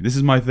memory. This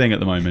is my thing at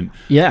the moment.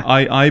 Yeah.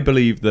 I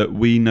believe that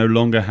we no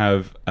longer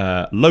have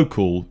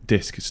local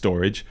disk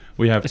storage.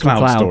 We have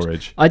cloud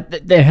storage.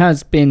 There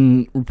has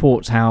been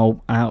reports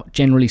how,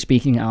 generally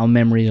speaking, our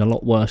memory is a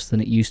lot worse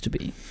than it used to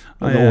be,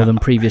 or than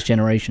previous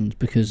generations,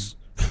 because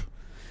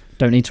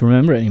don't need to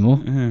remember it anymore.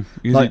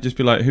 Yeah. Like, just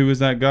be like, who was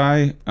that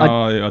guy?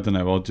 I don't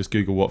know. I'll just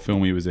Google what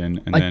film he was in,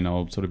 and then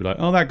I'll sort of be like,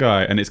 oh, that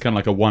guy. And it's kind of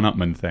like a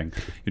one-upman thing.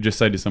 You just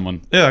say to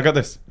someone, yeah, I got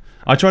this.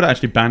 I try to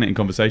actually ban it in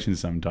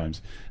conversations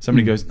sometimes.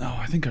 Somebody goes, no,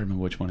 I think I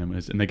remember which one it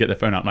was. And they get their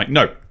phone out. I'm like,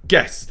 no,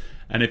 guess.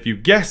 And if you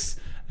guess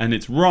and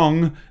it's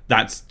wrong,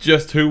 that's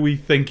just who we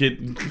think it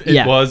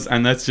was.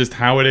 And that's just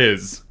how it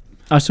is.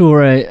 I saw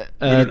you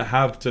don't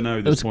have to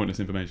know this pointless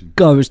information.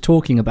 Guy was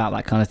talking about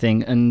that kind of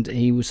thing. And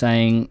he was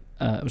saying,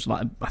 it was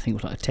like, I think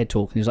it was like a TED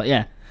talk. And he was like,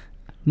 yeah,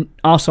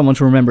 ask someone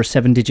to remember a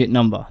 7-digit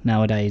number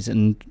nowadays.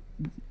 And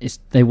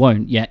they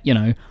won't yet, you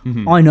know.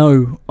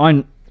 Mm-hmm.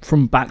 I'm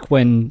from back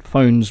when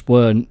phones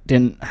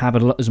didn't have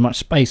as much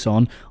space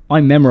on. I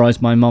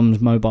memorised my mum's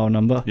mobile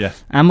number,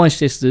 and my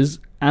sister's,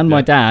 and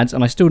my dad's,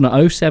 and I still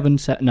know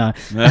 077. No,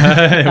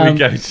 here we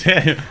go. It's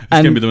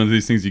gonna be one of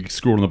these things you can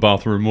scroll on the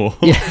bathroom wall.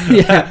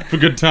 Yeah. For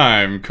good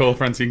time. Call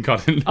Francine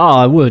Cotton. Oh,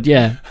 I would,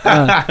 yeah.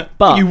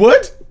 But you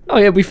would? Oh,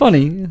 yeah, it'd be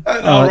funny.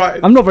 Right.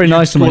 I'm not very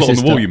nice to my sister.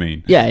 On the wall, you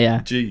mean? Yeah.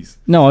 Jeez.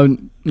 No,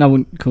 I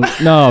wouldn't call.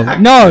 No.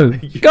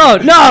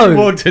 God, no. You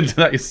walked into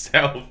that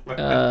yourself.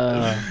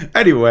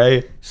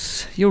 Anyway,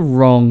 you're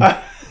wrong.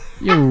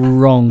 You're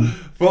wrong.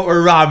 What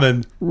we're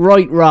ramming.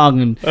 Right,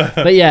 wrong.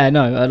 But yeah,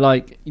 no,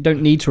 like you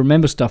don't need to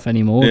remember stuff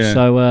anymore. Yeah.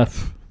 So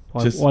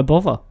why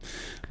bother?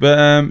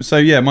 But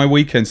my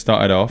weekend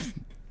started off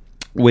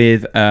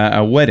with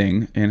a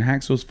wedding in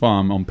Haxall's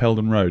Farm on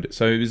Peldon Road.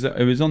 So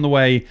it was on the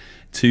way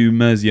to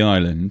Mersey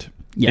Island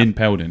in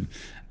Peldon.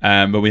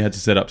 But we had to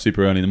set up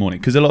super early in the morning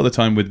because a lot of the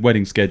time with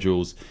wedding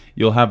schedules,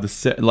 you'll have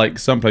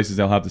some places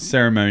they'll have the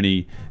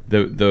ceremony,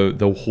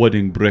 the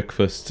wedding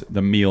breakfast,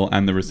 the meal,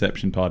 and the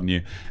reception,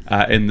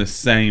 in the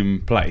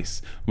same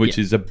place, which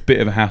is a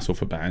bit of a hassle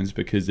for bands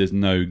because there's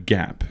no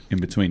gap in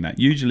between that.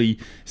 Usually,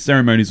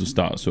 ceremonies will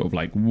start sort of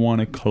like 1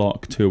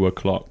 o'clock, 2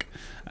 o'clock.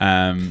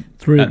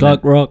 3 o'clock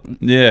rock.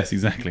 Yes,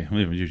 exactly.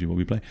 Usually what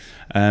we play,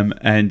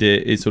 and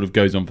it sort of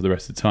goes on for the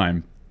rest of the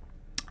time.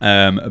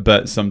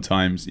 But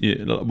sometimes,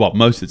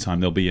 most of the time,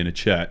 they'll be in a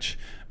church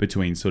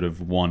between sort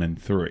of 1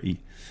 and 3,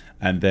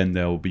 and then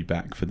they'll be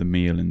back for the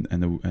meal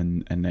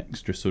and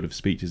extra sort of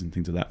speeches and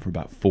things like that for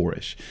about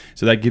 4ish.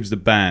 So that gives the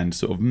band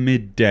sort of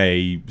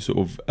midday, sort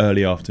of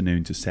early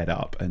afternoon to set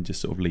up and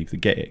just sort of leave the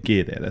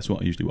gear there. That's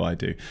usually what I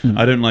do.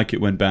 I don't like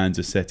it when bands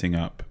are setting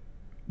up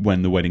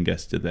when the wedding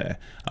guests are there.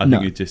 I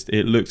think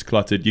it looks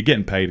cluttered. You're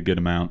getting paid a good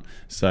amount,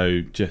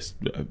 so just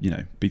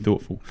be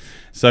thoughtful.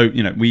 So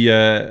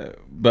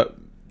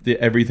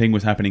everything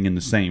was happening in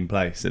the same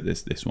place at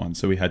this one,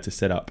 so we had to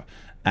set up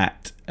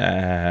at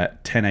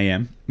 10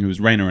 a.m. It was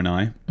Rainer and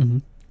I.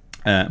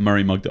 Mm-hmm.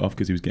 Murray mugged it off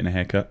because he was getting a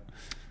haircut.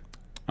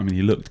 I mean,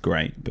 he looked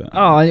great, but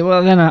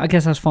then I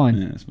guess that's fine.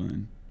 Yeah, that's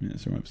fine. Yeah,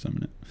 it's all right for some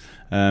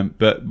minute.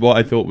 But what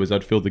I thought was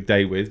I'd fill the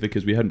day with,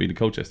 because we hadn't been to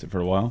Colchester for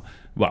a while.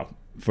 Well,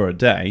 for a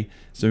day,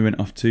 so we went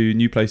off to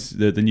new place,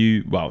 the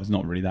new, it's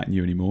not really that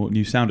new anymore,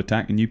 new Sound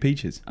Attack and new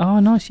Peaches. Oh,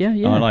 nice, yeah.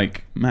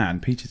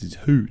 Peaches is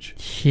huge.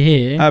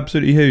 Yeah.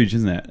 Absolutely huge,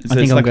 isn't it? So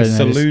it's like a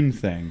saloon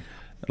thing.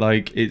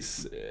 Like,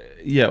 it's,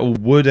 all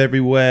wood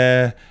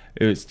everywhere.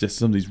 It's just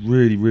some of these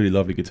really, really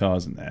lovely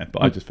guitars in there,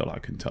 but I just felt like I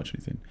couldn't touch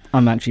anything.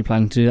 I'm actually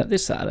planning to do that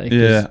this Saturday.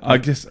 Yeah, I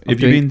guess, have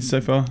you been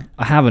so far?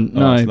 I haven't,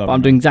 no, but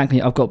I'm doing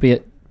exactly, I've got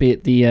to be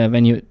at the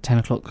venue at 10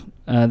 o'clock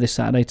this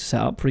Saturday to set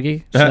up for a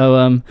gig.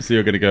 So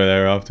you're going to go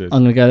there afterwards?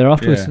 I'm going to go there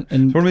afterwards. Yeah.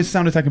 And the problem is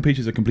Sound Attack and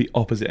Peaches are complete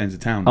opposite ends of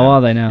town now. Oh,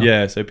 are they now?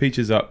 Yeah, so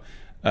Peaches up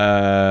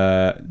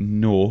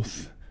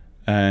north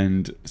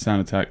and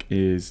Sound Attack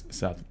is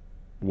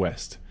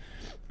southwest.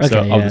 Okay, so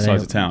other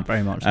sides of town.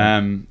 Very much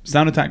so.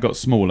 Sound Attack got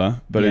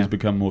smaller, but it's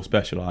become more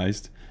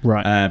specialised.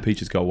 Right.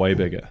 Peaches got way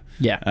bigger.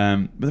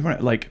 Yeah.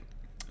 But like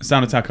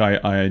Sound Attack,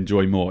 I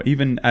enjoy more,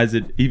 even as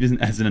a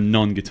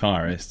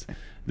non-guitarist.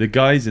 The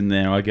guys in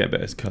there, I get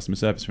better customer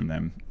service from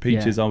them.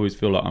 Peaches, I always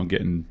feel like I'm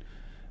getting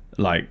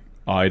like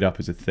eyed up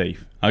as a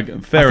thief. Fair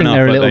enough.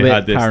 They're a little they bit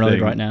had this paranoid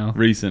thing right now.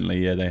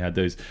 Recently, they had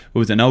those. It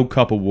was an old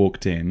couple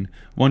walked in.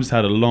 One just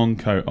had a long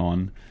coat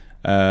on.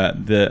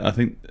 I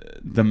think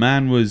the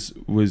man was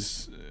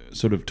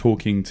sort of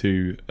talking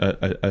to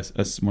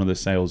one of the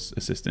sales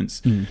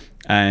assistants,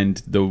 and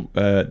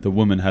the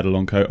woman had a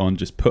long coat on,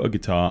 just put a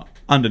guitar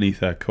underneath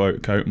her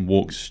coat and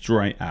walked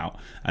straight out.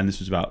 And this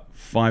was about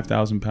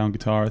 £5,000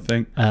 guitar, I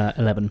think.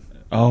 11.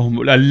 Oh,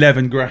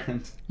 11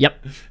 grand.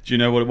 Yep. Do you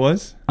know what it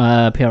was?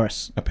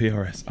 PRS. A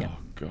PRS. Yeah. Oh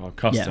god,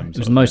 customs. Yeah, it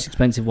was the most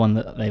expensive one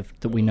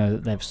that we know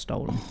that they've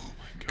stolen.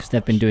 Because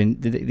they've been doing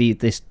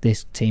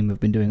this team have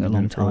been doing it a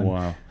long time. For a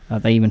while.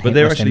 They even hit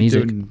West End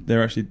Music.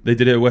 They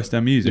did it at West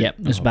End Music. Yep,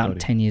 it was about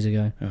 10 years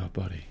ago. Oh,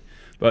 buddy.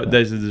 But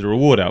there's a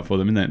reward out for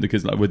them, isn't there?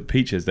 Because like with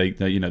Peaches, they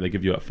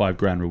give you a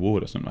 £5,000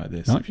 reward or something like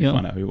this if you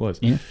find out who it was.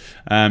 Yeah.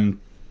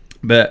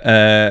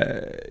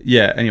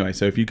 Anyway,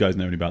 so if you guys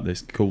know any about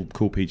this,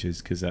 call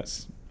Peaches, because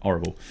that's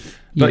horrible.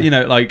 But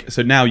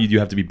so now you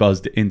have to be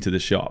buzzed into the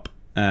shop.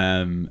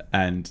 And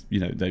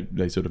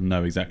they sort of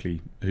know exactly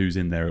who's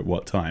in there at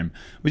what time,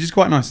 which is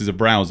quite nice as a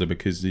browser,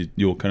 because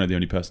you're kind of the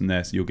only person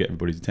there, so you'll get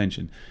everybody's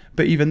attention.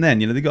 But even then,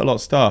 they got a lot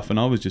of staff, and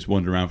I was just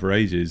wandering around for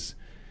ages.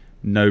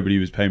 Nobody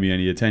was paying me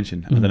any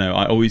attention. I don't know.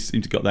 I always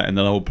seem to got that in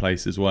the old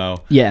place as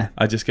well. Yeah.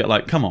 I just get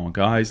like, come on,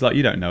 guys. Like,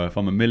 you don't know if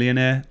I'm a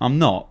millionaire. I'm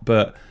not.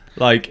 But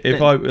like, if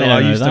I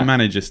used to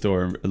manage a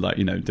store, like,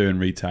 doing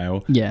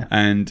retail. Yeah.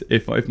 And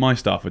if my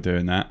staff were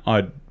doing that,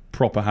 I'd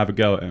proper have a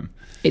go at them.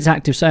 It's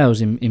active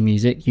sales in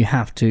music. You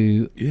have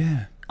to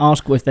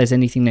ask if there's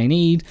anything they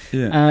need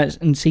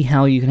and see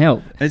how you can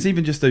help. And it's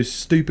even just those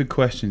stupid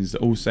questions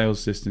that all sales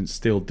assistants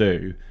still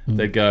do.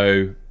 They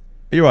go,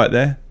 "Are you right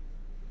there?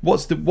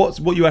 What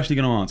you actually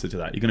going to answer to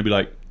that?" You're going to be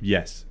like,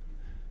 "Yes."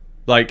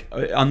 Like,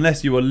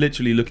 unless you are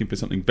literally looking for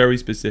something very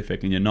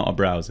specific and you're not a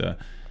browser,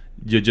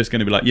 you're just going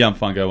to be like, "Yeah, I'm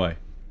fine, go away."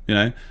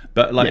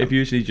 But like, if you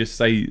usually just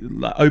say,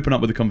 like, open up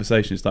with a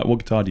conversation, it's like, "What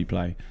guitar do you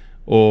play?"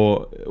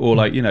 Or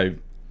like,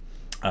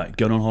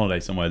 going on holiday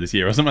somewhere this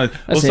year or something,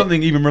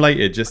 something even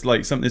related, just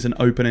like something that's an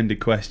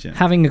open-ended question.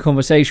 Having a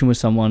conversation with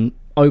someone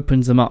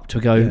opens them up to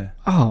go,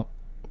 can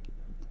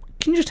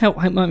you just help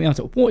me out?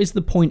 What is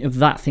the point of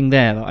that thing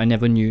there that I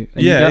never knew?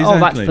 And you go, exactly. Oh,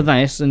 that's for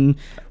this, and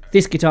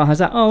this guitar has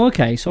that. Oh,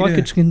 okay, so I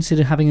could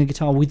consider having a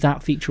guitar with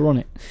that feature on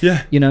it.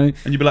 Yeah. And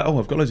you'd be like, "Oh,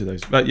 I've got loads of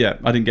those." But yeah,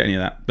 I didn't get any of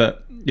that.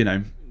 But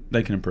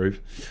they can improve.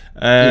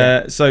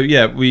 The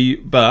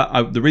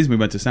reason we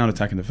went to Sound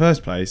Attack in the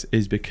first place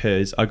is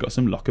because I got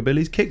some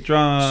Lockabilly's kick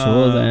drums,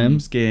 saw them,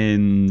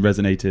 skin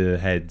resonator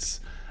heads,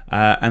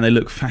 and they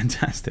look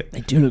fantastic.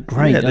 They do look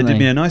great. Yeah, they did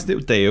me a nice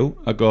little deal.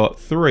 I got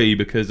 3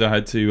 because I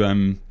had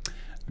to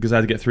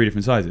get 3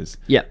 different sizes.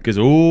 Yeah. Because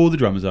all the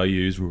drummers I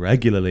use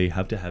regularly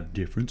have to have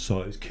different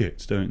size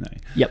kits, don't they?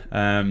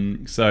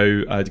 Yep.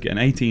 So I had to get an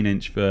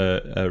 18-inch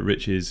for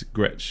Rich's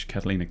Gretsch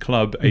Catalina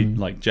Club,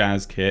 like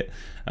jazz kit.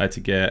 I had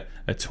to get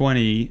a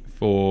 20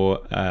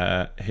 for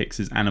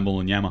Hicks's Animal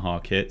and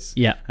Yamaha kits.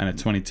 Yeah. And a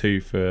 22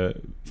 for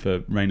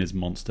Rainer's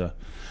Monster.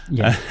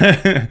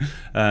 Yeah.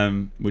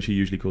 Which he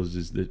usually calls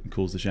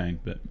the Shane,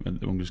 but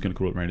I'm just going to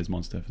call it Rainer's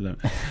Monster for them.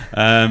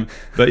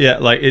 But yeah,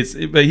 like he's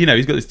got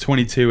this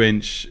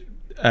 22-inch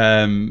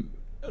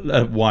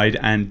wide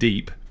and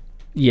deep.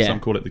 Yeah. Some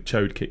call it the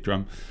chode kick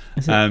drum.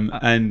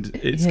 And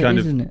it's kind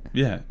of, isn't it?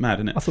 Yeah, mad,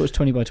 isn't it? I thought it was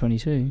 20 by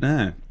 22.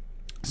 Yeah.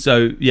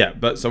 So I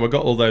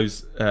got all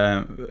those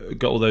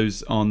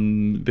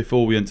on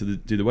before we went to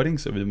do the wedding.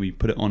 So then we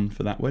put it on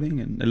for that wedding,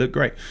 and it looked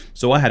great.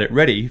 So I had it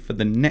ready for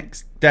the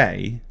next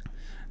day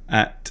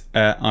at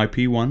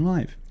IP1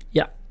 Live.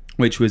 Yeah,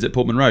 which was at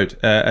Portman Road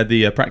at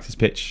the practice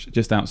pitch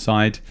just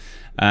outside.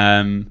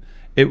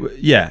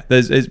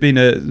 It's been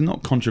a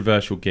not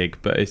controversial gig,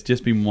 but it's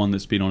just been one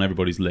that's been on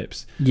everybody's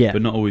lips. Yeah,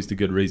 but not always the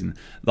good reason.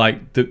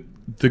 Like the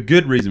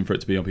good reason for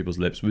it to be on people's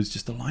lips was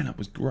just the lineup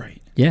was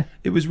great. Yeah,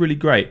 it was really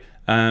great.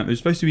 It was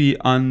supposed to be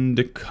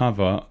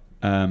undercover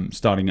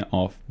starting it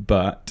off,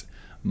 but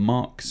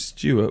Mark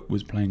Stewart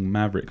was playing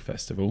Maverick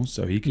Festival,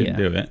 so he couldn't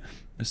do it.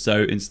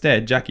 So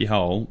instead, Jackie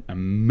Hull,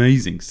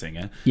 amazing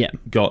singer,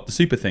 got the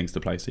Super Things to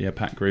play. So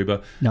Pat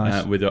Gruber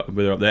with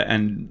her up there,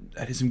 and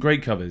they did some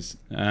great covers.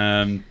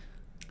 And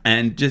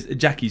just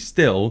Jackie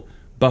still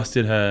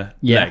busted her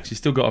leg. She's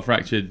still got a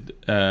fractured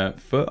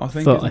foot, I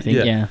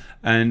think.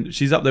 And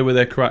she's up there with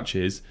her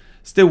crutches,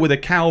 still with a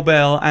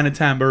cowbell and a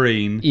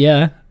tambourine.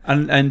 Yeah.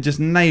 And just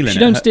nailing it. She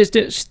doesn't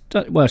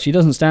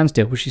stand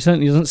still, but she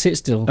certainly doesn't sit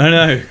still. I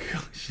know.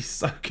 God, she's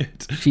so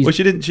good. She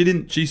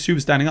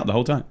was standing up the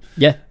whole time.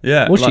 Yeah.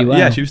 Yeah. Was she? Wow.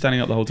 Yeah, she was standing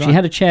up the whole time. She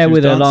had a chair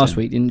with her last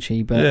week, didn't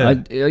she?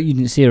 But you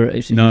didn't see her.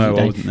 No,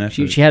 I wasn't there.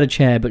 She had a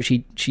chair, but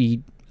she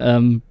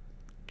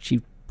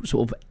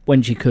sort of,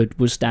 when she could,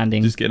 was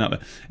standing. Just getting up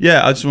there.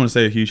 Yeah, I just want to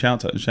say a huge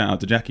shout out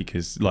to Jackie,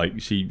 because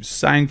she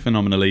sang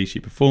phenomenally,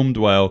 she performed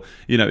well.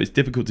 It's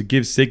difficult to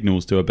give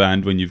signals to a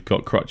band when you've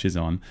got crutches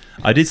on.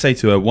 I did say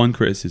to her, one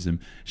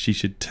criticism, she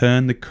should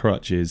turn the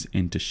crutches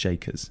into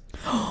shakers.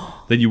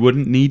 Then you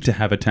wouldn't need to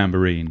have a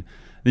tambourine.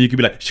 Then you could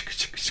be like,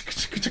 just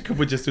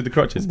with the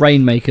crutches.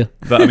 Rainmaker.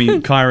 But I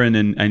mean,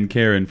 Kyron and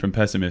Kieran from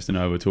Pessimist and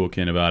I were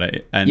talking about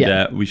it, and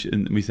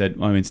we said,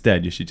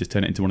 instead you should just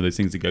turn it into one of those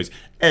things that goes,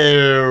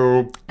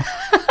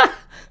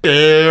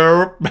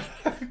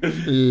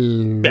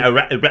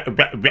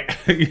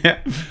 Yeah.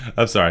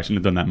 I'm sorry, I shouldn't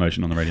have done that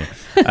motion on the radio.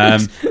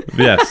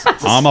 Yes,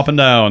 arm up and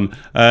down.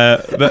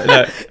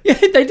 But Yeah,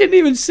 they didn't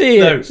even see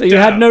it, No, so you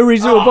had no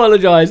reason to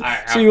apologise.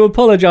 So you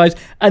apologised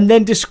and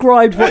then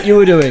described what you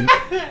were doing.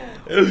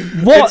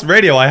 What? It's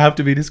radio. I have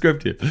to be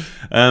descriptive.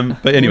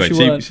 But anyway, course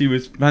you weren't. she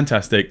was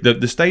fantastic.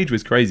 The stage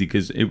was crazy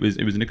because it was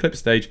an eclipse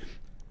stage.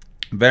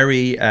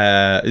 Very,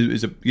 it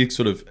was a big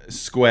sort of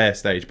square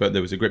stage, but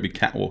there was a great big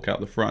catwalk out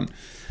the front.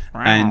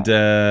 And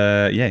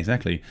yeah,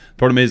 exactly.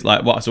 Problem is,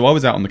 like, so I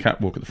was out on the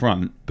catwalk at the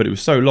front, but it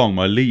was so long.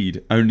 My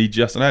lead only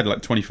just, and I had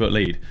like 20-foot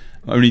lead,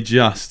 only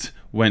just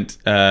went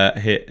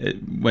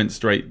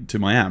straight to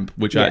my amp,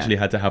 which I actually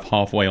had to have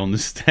halfway on the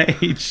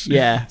stage.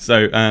 Yeah.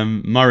 So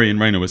Murray and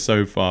Rainer were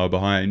so far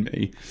behind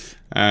me,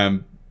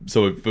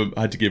 so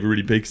I had to give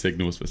really big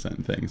signals for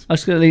certain things.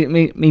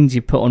 It means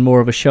you put on more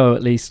of a show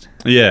at least.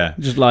 Yeah.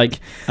 Just like,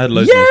 I had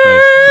loads more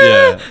space.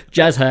 Yeah.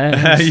 Jazz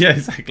hands. Yeah,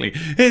 exactly.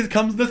 Here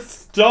comes the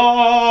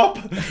stop,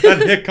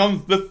 and here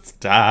comes the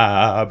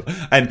stab,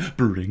 and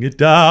bring it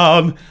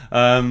down.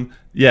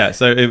 Yeah,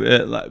 so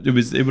it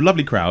was a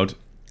lovely crowd.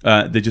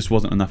 There just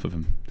wasn't enough of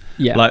them.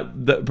 Yeah. Like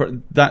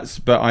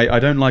but I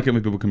don't like it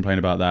when people complain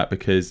about that,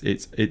 because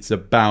it's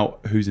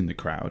about who's in the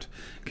crowd.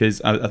 Because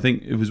I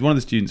think it was one of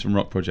the students from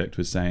Rock Project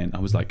was saying, I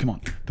was like, come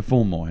on,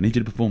 perform more. I need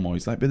you to perform more.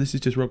 He's like, but this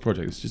is just Rock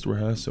Project. It's just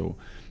rehearsal.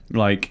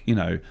 Like, when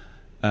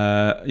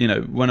I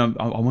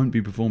won't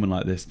be performing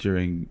like this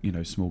during,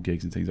 small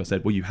gigs and things. I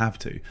said, well, you have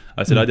to.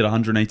 I said, I did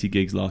 180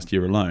 gigs last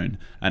year alone,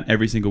 and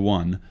every single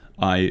one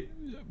I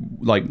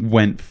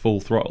went full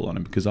throttle on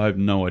them, because I have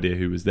no idea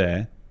who was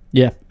there.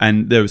 Yeah.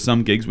 And there were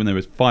some gigs when there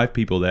was 5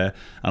 people there,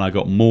 and I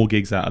got more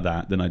gigs out of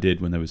that than I did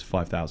when there was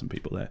 5,000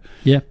 people there.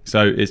 Yeah.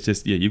 So it's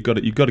just, you've got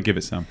to give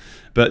it some.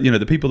 But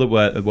the people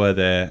that were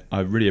there,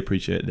 I really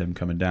appreciate them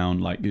coming down,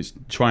 like just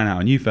trying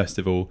out a new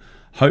festival.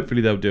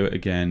 Hopefully they'll do it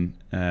again.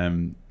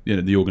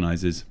 The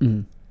organisers.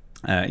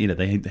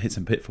 They hit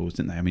some pitfalls,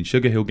 didn't they? I mean,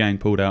 Sugar Hill Gang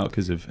pulled out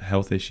because of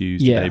health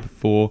issues the day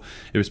before.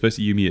 It was supposed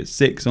to Yumi at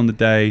 6 on the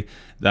day.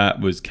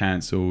 That was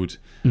cancelled.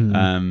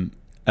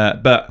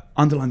 But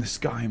Underline the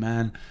Sky,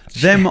 man,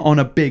 them on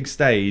a big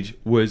stage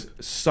was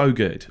so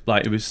good.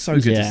 Like, it was so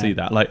good to see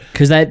that. Like,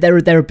 because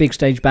they're a big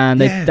stage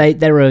band.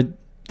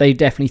 They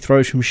definitely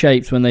throw some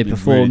shapes when they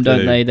perform,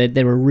 really don't they?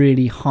 They're a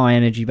really high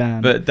energy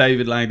band. But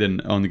David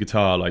Langdon on the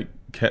guitar, like,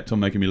 kept on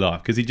making me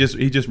laugh, because he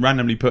just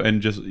randomly put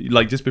in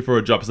just before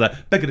a drop, it's like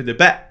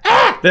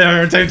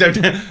and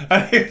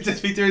he would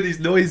just be doing these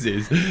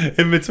noises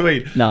in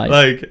between. Nice.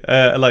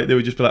 Like they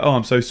would just be like, oh,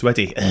 I'm so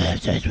sweaty,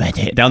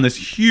 down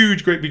this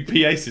huge great big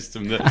PA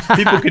system that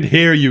people could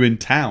hear you in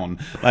town.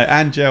 Like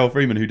Anne Jael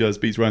Freeman, who does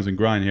Beats, Rhymes and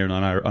Grind here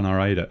on our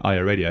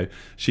IO radio,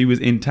 she was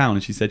in town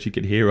and she said she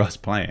could hear us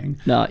playing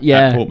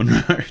at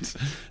Portman Road.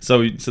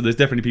 So there's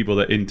definitely people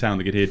that in town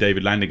that could hear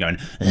David Landon going,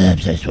 I'm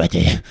so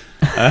sweaty,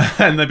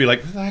 and they'd be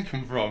like, where'd that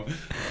come from?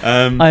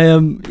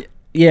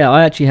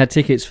 I actually had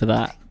tickets for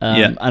that,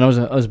 and I was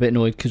a bit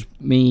annoyed because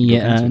me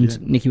and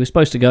Nikki were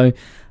supposed to go,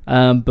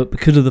 but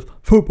because of the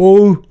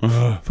football,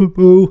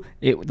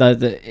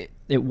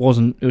 it was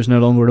no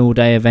longer an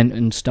all-day event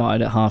and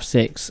started at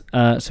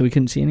 6:30, so we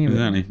couldn't see any of it.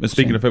 Exactly. But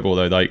speaking of football,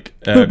 though,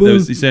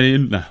 he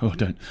said, no,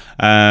 don't.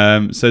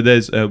 So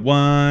there's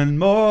one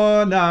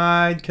more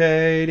night,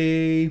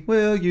 Katie,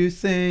 will you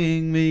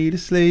sing me to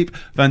sleep?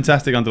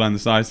 Fantastic Underline the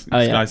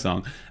Sky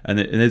song. And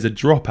there's a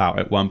dropout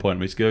at one point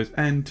which goes,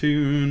 and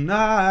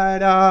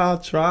tonight I'll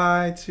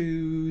try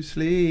to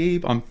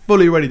sleep. I'm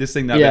fully ready to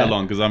sing that bit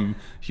along because I'm a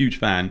huge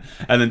fan.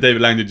 And then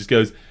David Langdon just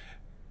goes,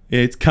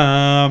 it's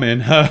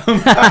coming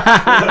home.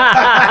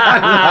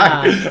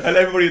 And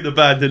everybody in the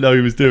band didn't know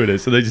he was doing it,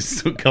 so they just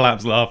sort of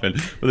collapsed laughing.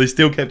 But they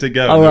still kept it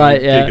going.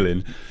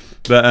 Giggling.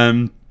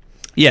 But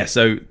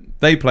so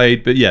they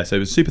played, so it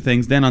was Super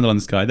Things, then Underline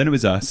the Sky, then it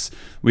was us.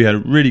 We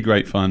had really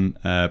great fun.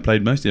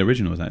 Played most of the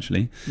originals,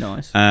 actually.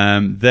 Nice.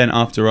 Then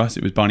after us,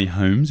 it was Barney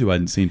Holmes, who I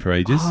hadn't seen for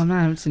ages. Oh, no,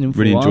 I haven't seen him for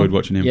really a while. enjoyed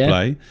watching him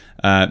play.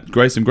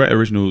 Some great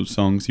original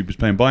songs. He was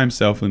playing by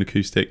himself on an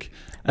acoustic.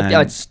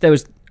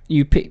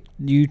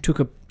 You took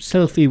a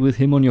selfie with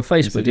him on your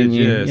Facebook, didn't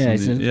you?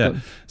 Yeah.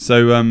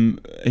 So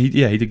he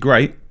did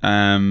great.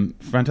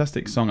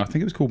 Fantastic song. I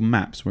think it was called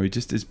Maps, where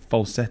his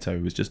falsetto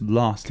was just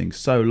lasting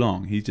so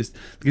long. Because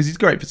he's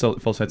great for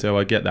falsetto,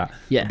 I get that.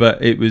 Yeah.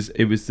 But it was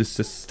the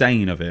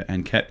sustain of it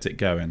and kept it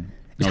going.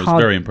 I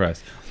was very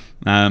impressed.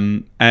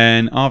 And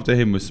after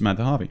him was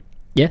Samantha Harvey.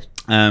 Yes.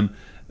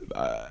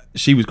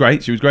 She was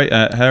great.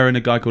 Her and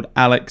a guy called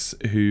Alex,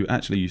 who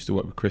actually used to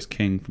work with Chris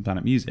King from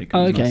Planet Music.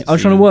 Oh, okay. Nice I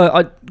was trying to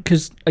work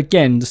because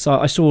again,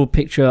 I saw a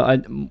picture. I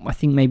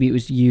think maybe it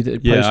was you that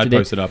had posted it. Yeah, I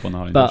posted up on the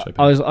Harley But Show page.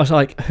 I was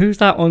like, who's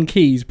that on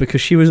keys?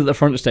 Because she was at the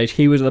front of the stage,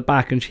 he was at the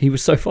back, and he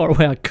was so far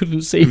away I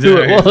couldn't see who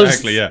it was.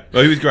 Exactly. Yeah.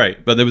 Well, he was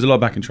great, but there was a lot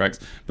of backing tracks.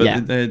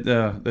 But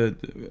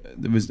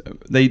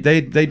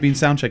they'd been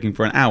sound checking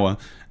for an hour,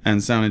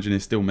 and sound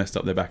engineers still messed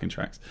up their backing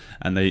tracks,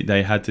 and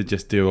they had to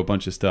just do a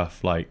bunch of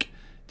stuff like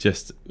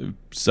just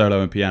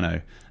solo and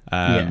piano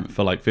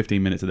for like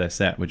 15 minutes of their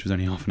set, which was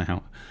only half an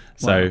hour.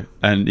 So,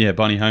 and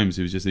Barney Holmes,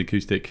 who was just an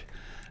acoustic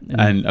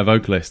and a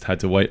vocalist had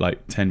to wait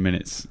like 10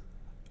 minutes.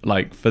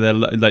 Like for their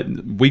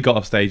we got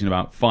off stage in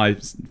about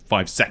 5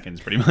 seconds,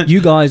 pretty much. You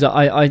guys,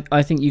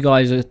 I think you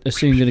guys are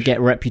soon going to get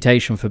a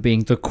reputation for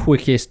being the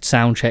quickest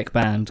sound check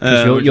band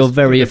because you're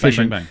very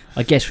efficient. Bang, bang.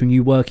 I guess from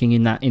you working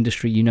in that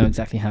industry, you know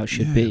exactly how it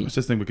should be. I was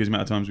just thinking because the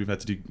amount of times we've had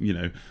to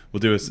do, we'll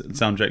do a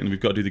sound check and we've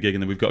got to do the gig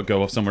and then we've got to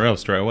go off somewhere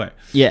else straight away.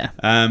 Yeah.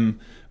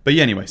 But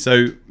yeah, anyway,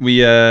 so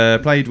we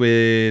played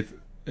with,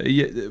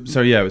 it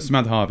was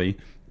Samantha Harvey.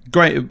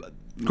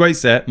 Great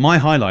set. My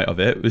highlight of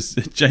it was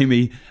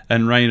Jamie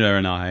and Raina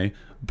and I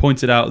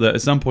pointed out that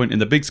at some point in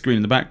the big screen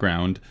in the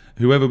background,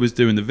 whoever was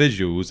doing the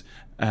visuals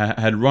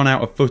had run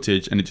out of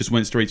footage and it just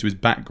went straight to his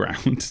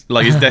background,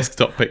 like his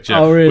desktop picture,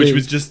 oh, really? Which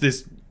was just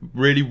this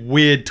really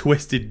weird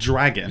twisted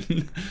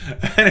dragon.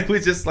 And it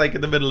was just like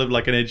in the middle of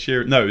like an Ed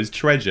Sheeran. No, it was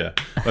Treasure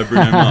by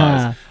Bruno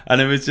Mars. And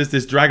it was just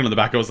this dragon on the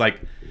back. I was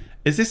like,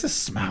 is this a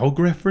Smaug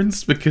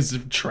reference because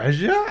of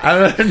Treasure?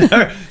 I don't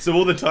know. So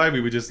all the time we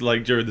were just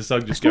like during the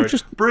song just going,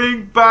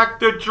 bring back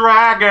the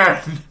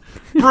dragon!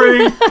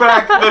 Bring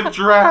back the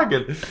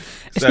dragon!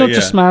 It's not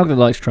just Smaug that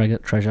likes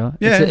treasure.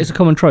 Yeah. It's a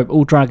common trope.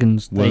 All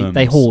dragons,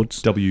 they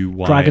hoards.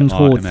 W-Y-R-M-S. Dragons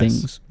hoard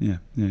things. Yeah,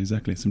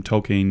 exactly. Some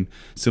Tolkien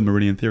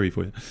Silmarillion theory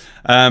for you.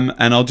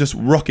 And I'll just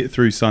rock it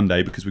through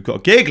Sunday because we've got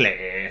a gig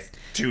list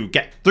to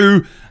get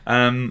through.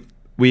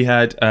 We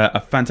had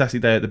a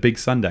fantastic day at the Big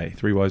Sunday,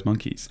 Three Wise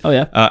Monkeys. Oh,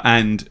 yeah.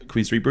 And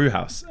Queen Street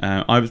Brewhouse.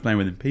 I was playing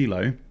with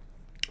Impilo.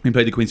 We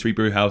played the Queen Street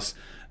Brewhouse.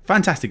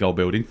 Fantastic old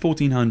building,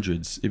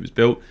 1400s it was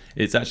built.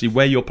 It's actually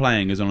where you're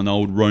playing is on an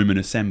old Roman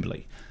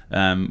assembly.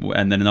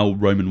 And then an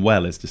old Roman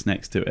well is just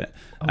next to it.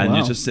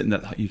 You're just sitting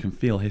there, you can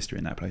feel history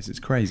in that place. It's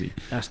crazy.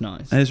 That's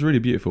nice. And it's really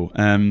beautiful.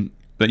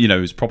 But, it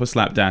was proper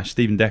slapdash.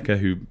 Stephen Decker,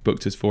 who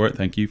booked us for it,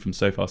 thank you, from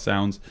So Far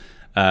Sounds,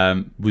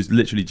 was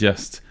literally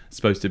just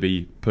supposed to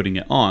be putting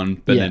it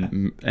on, but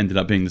then ended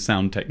up being the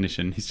sound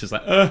technician. He's just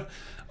like,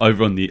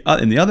 over on the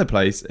in the other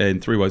place in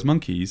Three Wise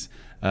Monkeys,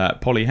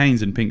 Polly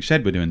Haynes and Pink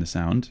Shed were doing the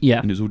sound. Yeah,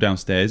 and it was all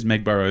downstairs.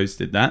 Meg Burrows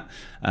did that.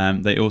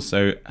 They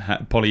also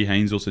Polly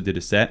Haynes also did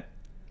a set.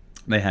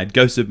 They had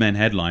Ghosts of Men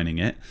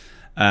headlining it,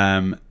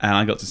 and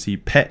I got to see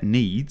Pet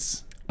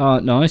Needs.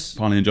 Nice.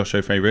 Farley and Josh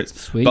Show favourites.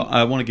 Sweet. But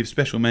I want to give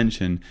special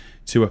mention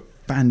to a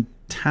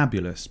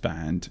fantabulous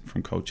band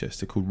from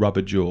Colchester called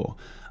Rubber Jaw.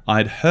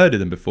 I'd heard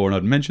of them before and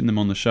I'd mentioned them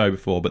on the show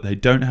before, but they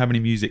don't have any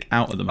music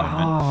out at the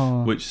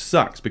moment, which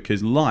sucks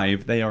because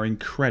live they are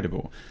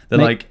incredible. They're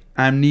like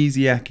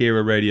Amnesiac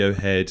era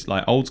Radiohead,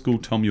 like old school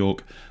Tom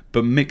York,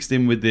 but mixed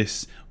in with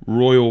this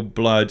royal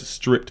blood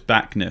stripped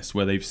backness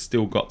where they've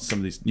still got some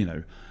of these,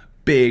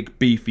 big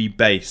beefy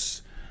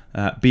bass,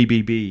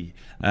 BBB,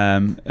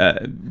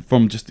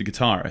 from just the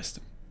guitarist.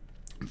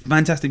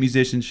 Fantastic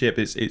musicianship.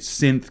 It's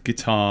synth,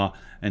 guitar,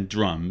 and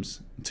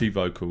drums. 2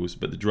 vocals,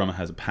 but the drummer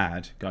has a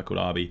pad. A guy called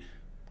Arby,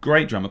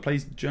 great drummer,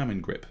 plays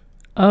German grip.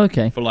 Oh,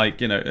 okay. For it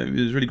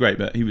was really great.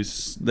 But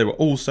they were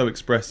all so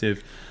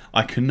expressive.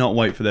 I cannot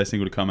wait for their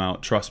single to come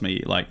out. Trust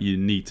me, you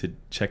need to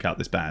check out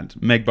this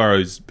band. Meg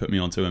Burrows put me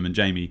onto them, and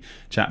Jamie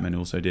Chapman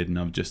also did, and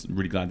I'm just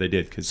really glad they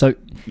did because I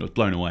was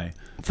blown away.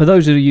 For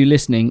those of you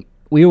listening,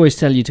 we always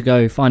tell you to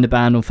go find a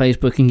band on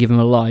Facebook and give them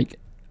a like,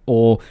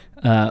 or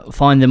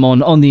find them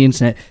on the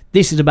internet.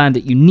 This is a band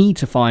that you need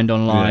to find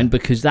online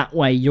because that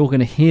way you're going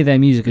to hear their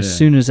music as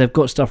soon as they've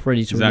got stuff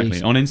ready to release.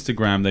 Exactly. On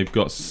Instagram, they've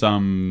got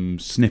some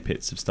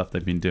snippets of stuff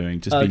they've been doing,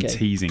 been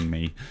teasing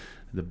me,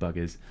 the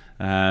buggers.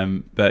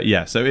 But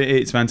yeah, so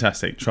it's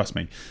fantastic. Trust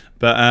me.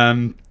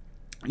 But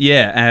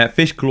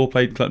Fish Claw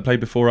played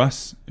before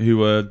us, who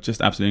were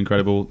just absolutely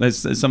incredible.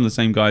 There's some of the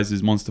same guys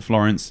as Monster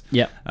Florence.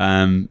 Yeah.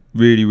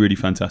 Really, really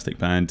fantastic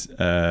band.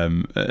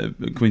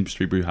 Queen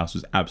Street Brewhouse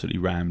was absolutely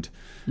rammed.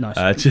 Nice.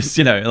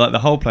 The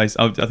whole place.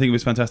 I think it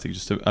was fantastic.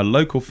 Just a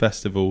local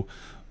festival,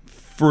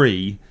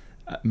 free,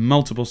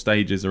 multiple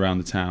stages around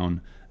the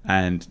town.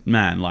 And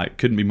man,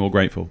 couldn't be more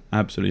grateful.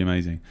 Absolutely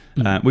amazing.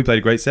 We played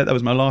a great set. That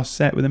was my last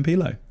set with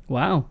Impilo.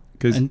 Wow.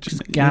 Because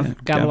Gav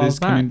is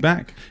coming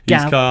back.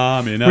 He's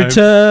coming home.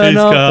 Return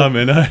He's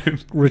coming home.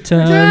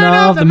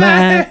 Return of the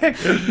Mac.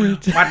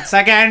 Once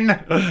again.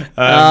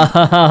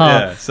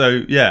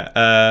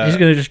 He's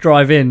going to just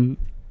drive in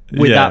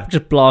with that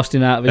just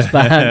blasting out of his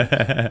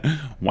band.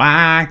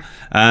 Why?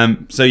 I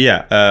want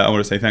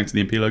to say thanks to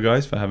the Impilo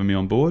guys for having me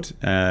on board.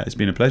 It's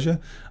been a pleasure.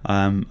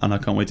 And I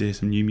can't wait to hear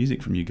some new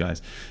music from you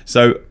guys.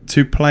 So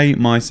to play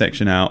my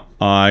section out,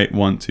 I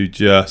want to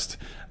just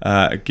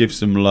give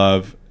some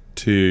love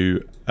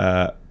to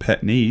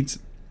Pet Needs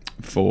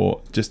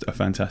for just a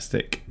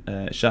fantastic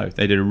show.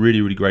 They did a really,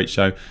 really great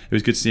show. It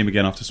was good to see them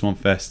again after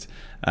Swanfest,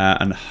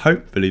 and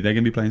hopefully they're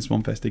going to be playing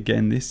Swanfest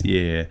again this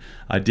year.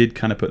 I did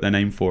kind of put their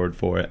name forward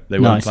for it. They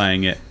weren't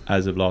playing it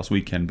as of last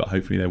weekend, but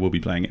hopefully they will be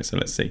playing it, so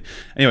let's see.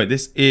 Anyway,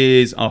 this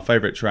is our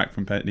favourite track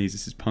from Pet Needs.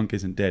 This is Punk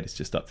Isn't Dead, It's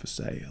Just Up for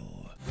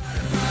Sale.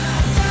 Punk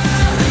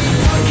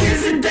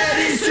Isn't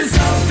Dead, It's Just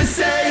Up for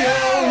Sale.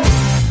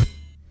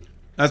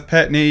 That's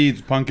Pet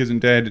Needs, Punk Isn't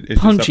Dead. It's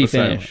punchy just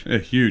up finish.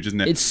 Huge, isn't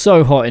it? It's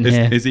so hot in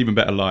here. It's even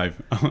better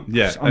live.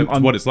 It's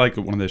what it's like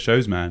at one of their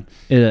shows, man.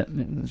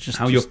 It's just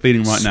how you're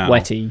feeling right now.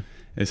 Sweaty.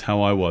 is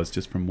how I was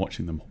just from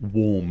watching them,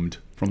 warmed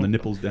from the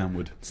nipples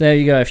downward. So there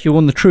you go. If you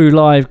want the true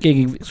live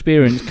gig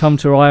experience, come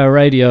to IO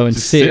Radio and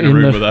sit in a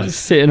room with us.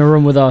 Sit in a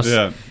room with us.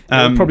 Yeah.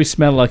 It'll probably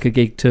smell like a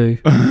gig too.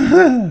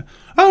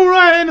 All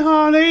right, and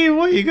Harley,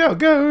 what you got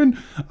going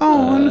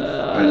on?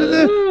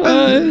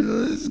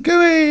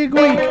 Go ahead.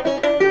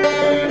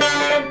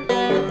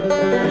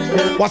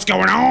 What's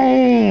going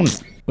on?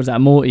 Was that a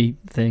Morty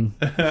thing?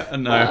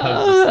 No,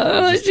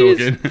 I was just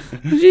talking.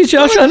 Jeez,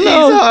 Josh, I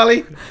know.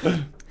 Harley.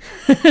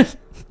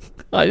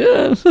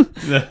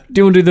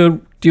 Do you want to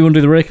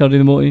do the Rick? I'll do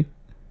the Morty.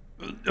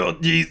 Oh,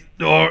 jeez.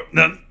 Oh,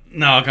 no,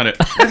 I can't do it.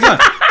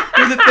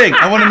 Here's the thing.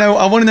 I want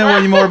to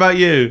know more about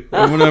you.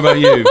 I want to know about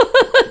you.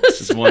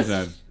 Just one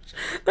time.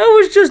 That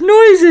was just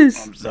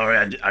noises. I'm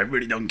sorry. I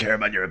really don't care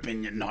about your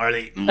opinion,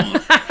 Harley.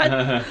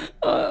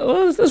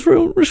 Well, that's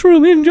real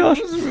mean, Josh.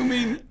 That's real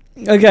mean.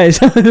 Okay,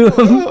 so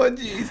Oh,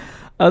 jeez.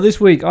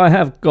 this week I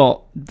have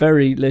got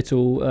very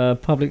little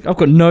public. I've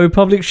got no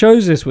public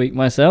shows this week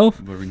myself.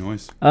 Very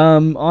nice.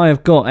 I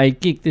have got a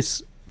gig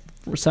this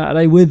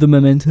Saturday with the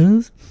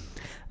Mementos.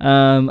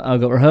 I've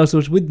got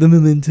rehearsals with the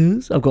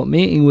Mementos. I've got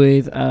meeting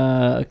with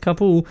a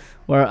couple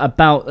where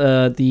about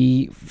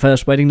the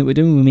first wedding that we're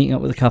doing. We're meeting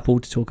up with a couple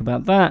to talk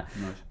about that.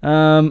 Nice.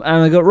 And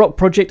I've got Rock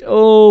Project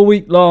all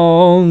week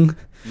long.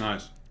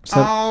 Nice.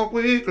 So, all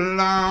week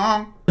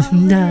long.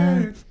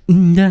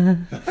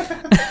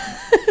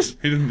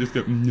 He doesn't just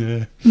go,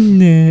 nah.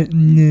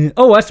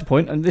 Oh, that's the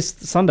point. And this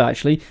Sunday,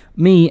 actually,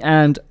 me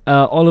and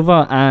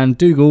Oliver and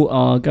Dougal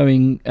are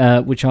going,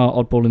 which are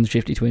Oddball and the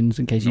Shifty Twins,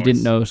 in case you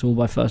didn't know us all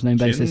by first name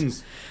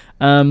basis.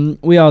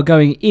 We are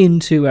going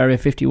into Area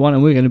 51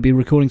 and we're going to be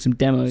recording some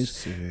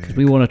demos because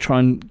we want to try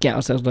and get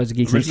ourselves loads of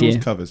gigs this year.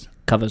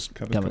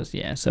 Covers,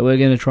 yeah. So we're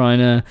going to try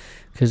and,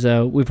 because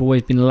we've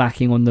always been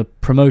lacking on the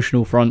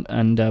promotional front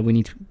and we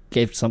need to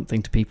give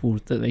something to people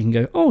that they can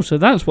go, oh, so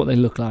that's what they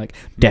look like.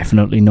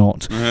 Definitely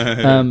not.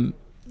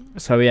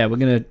 So yeah, we're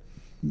going to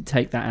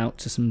take that out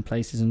to some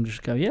places and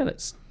just go, yeah,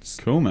 let's.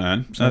 Cool,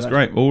 man. That's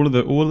great. All of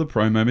the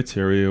promo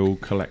material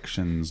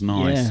collections,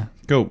 nice. Yeah.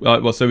 Cool.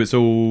 Well, so it's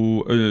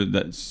all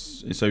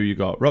so you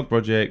got Rock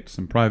Project,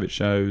 some private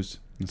shows,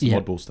 and some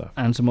oddball stuff.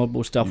 And some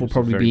oddball stuff. Yeah, We'll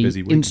probably be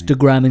week,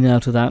 Instagramming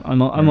out of that. I'm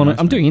nice,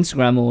 I'm doing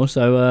Instagram more,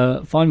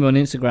 so find me on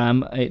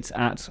Instagram. It's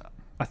at,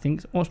 I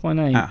think, what's my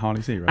name? At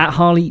Harley C, right? At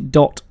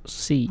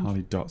Harley.c.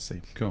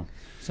 Harley.c. Cool.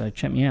 So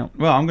check me out.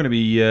 Well, I'm going to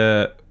be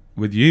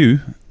with you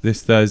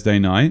this Thursday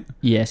night.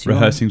 Yes, you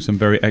rehearsing some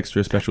very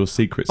extra special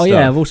secret stuff. Oh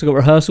yeah, I've also got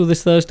rehearsal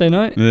this Thursday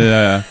night.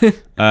 Yeah.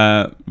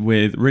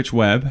 With Rich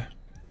Webb.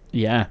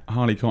 Yeah.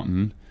 Harley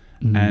Cotton.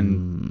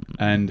 And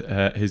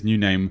his new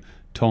name,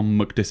 Tom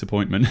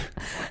McDisappointment.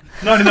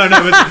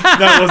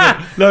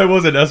 No, it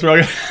wasn't. That's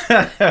wrong.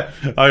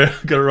 I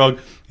got it wrong.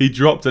 He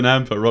dropped an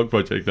amp at Rock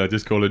Project. I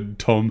just call it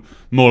Tom,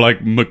 more like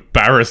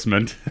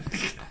McBarrassment.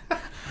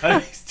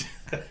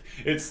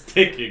 It's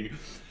sticking.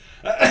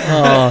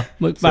 Oh,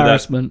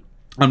 McBarrassment.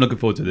 I'm looking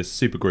forward to this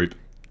super group.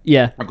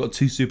 Yeah. I've got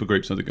 2 super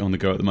groups on the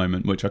go at the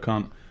moment, which I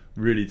can't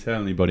really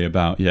tell anybody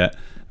about yet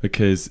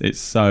because it's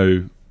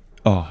so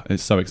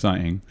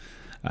exciting.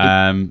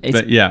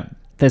 But yeah,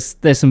 there's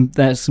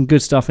some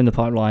good stuff in the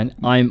pipeline.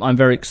 I'm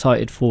very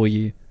excited for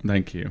you.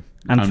 Thank you.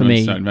 And for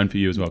me, and for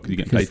you as well, because you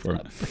get paid for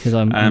it. Because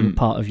I'm a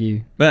part of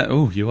you. But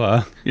you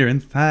are. You're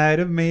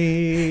inside of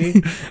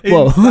me.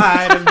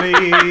 Inside of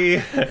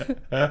me.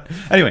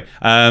 Anyway,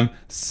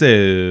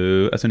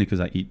 so that's only because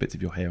I eat bits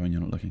of your hair when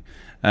you're not looking.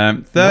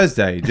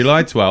 Thursday,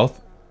 July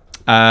 12th.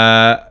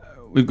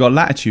 We've got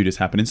Latitude is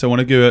happening, so I want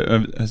to go.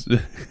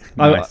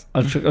 Nice. I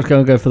was going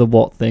to go for the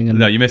what thing, and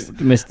no, you missed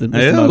the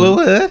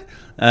moment.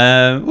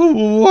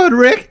 What,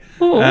 Rick?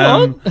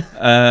 What?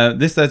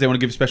 This Thursday, I want to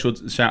give a special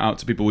shout out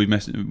to people we've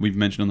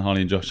mentioned on the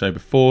Harley and Josh show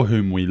before,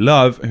 whom we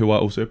love, who are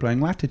also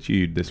playing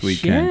Latitude this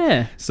weekend.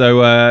 Yeah.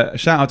 So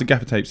shout out to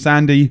Gaffer Tape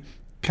Sandy,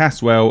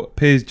 Caswell,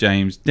 Piers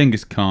James,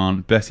 Dingus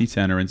Khan, Bessie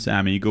Turner, and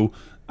Sam Eagle.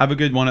 Have a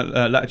good one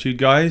at Latitude,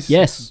 guys.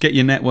 Yes. Get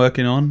your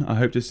networking on. I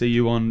hope to see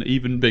you on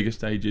even bigger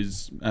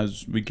stages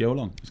as we go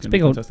along. It's going to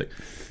be fantastic.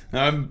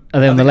 Are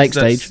they on the lake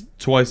stage?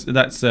 Twice.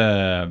 That's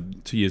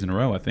 2 years in a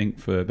row, I think,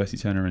 for Bessie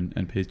Turner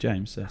and Piers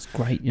James. So. That's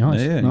great.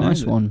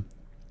 Nice one.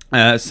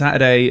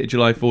 Saturday,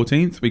 July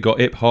 14th, we got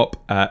Hip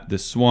Hop at the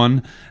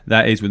Swan.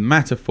 That is with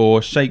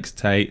Matafor, Shakes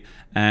Tate,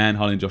 and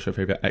Harley and Josh, our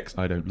favourite X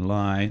I Don't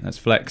Lie. That's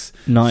Flex.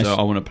 Nice. So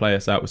I want to play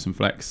us out with some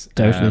Flex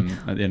totally.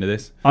 At the end of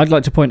this. I'd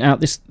like to point out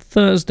this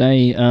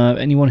Thursday,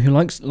 anyone who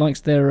likes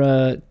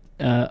their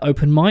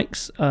open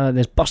mics,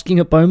 there's Busking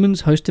at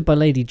Bowman's, hosted by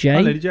Lady J.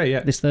 Oh, Lady J, yeah.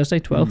 This Thursday,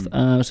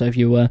 12th. So if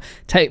you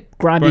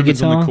grab Bowman's your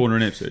guitar, on the corner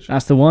in Ipswich.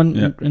 that's the one,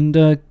 yeah. and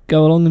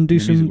go along and do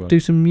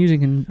some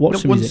music and watch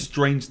some one music.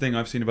 strange thing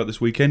I've seen about this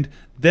weekend,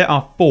 there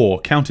are 4,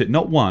 count it,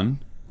 not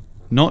 1,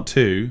 not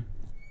 2,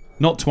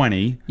 not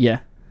 20, yeah,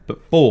 but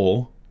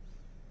 4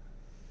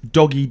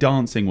 doggy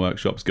dancing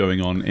workshops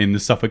going on in the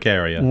Suffolk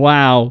area.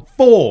 Wow.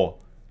 4.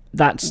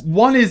 That's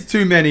 1 is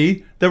too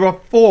many. There are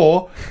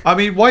 4. I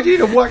mean, why do you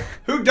need to work?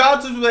 Who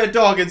dances with their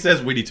dog and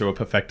says we need to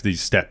perfect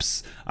these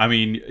steps? I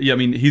mean,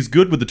 he's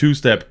good with the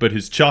 2-step, but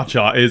his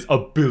cha-cha is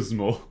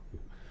abysmal.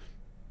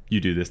 You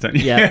do this, don't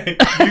you? Yeah.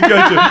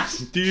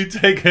 Do you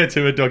take her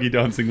to a doggy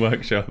dancing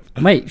workshop?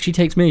 Mate, she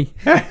takes me.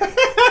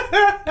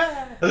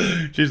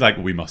 She's like,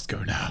 we must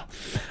go now.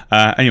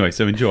 Anyway,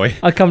 so enjoy.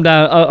 I'll come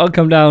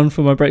down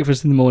for my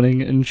breakfast in the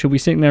morning, and she'll be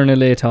sitting there in a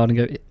leotard and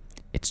go,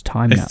 "It's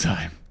time now. It's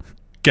time.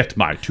 Get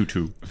my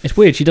tutu." It's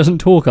weird. She doesn't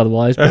talk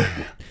otherwise, but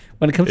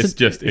when it comes It's to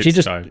just-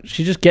 it's time.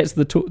 she just gets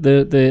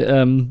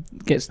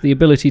gets the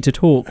ability to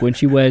talk when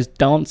she wears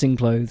dancing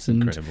clothes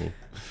and Incredible.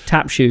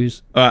 tap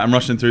shoes. All right, I'm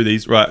rushing through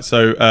these. Right,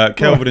 so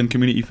Kelvedon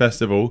Community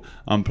Festival.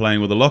 I'm playing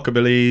with the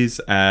Lockabillys,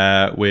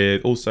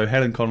 with also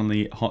Helen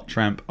Connolly, Hot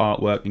Tramp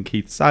Artwork, and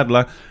Keith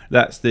Sadler.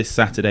 That's this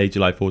Saturday,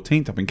 July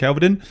 14th, up in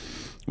Kelvedon.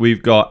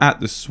 We've got at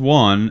the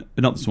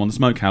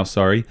Smokehouse,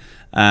 sorry.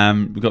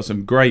 We've got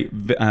some great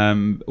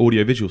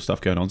audio-visual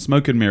stuff going on.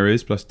 Smoke and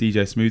Mirrors plus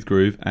DJ Smooth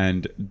Groove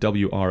and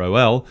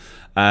WROL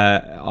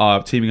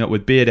are teaming up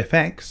with Beard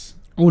FX.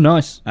 Oh,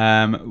 nice.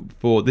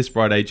 For this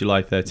Friday,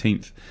 July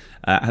 13th.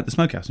 At the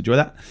Smokehouse. Enjoy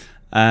that.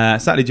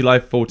 Saturday, July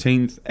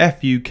 14th,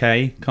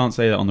 FUK, can't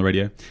say that on the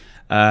radio.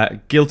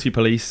 Guilty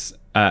Police,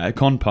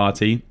 Con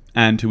Party,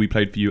 and who we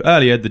played for you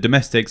earlier, the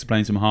Domestics,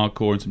 playing some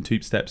hardcore and some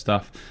two-step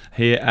stuff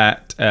here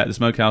at the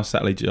Smokehouse,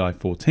 Saturday, July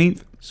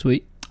 14th.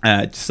 Sweet.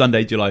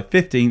 Sunday, July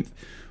 15th,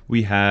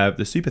 we have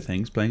the Super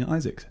Things playing at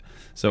Isaac's.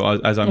 So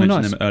as I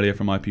mentioned them earlier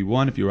from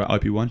IP1, if you're at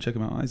IP1, check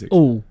them out at Isaac's.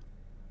 Oh,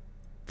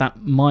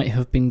 that might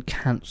have been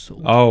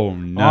cancelled. Oh,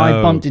 no.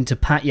 I bumped into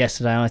Pat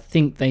yesterday, and I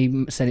think they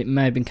said it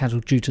may have been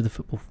cancelled due to the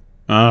football.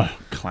 Oh,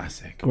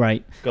 classic.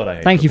 Great. God, I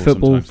hate Thank you,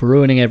 football, sometimes. for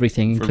ruining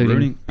everything, For including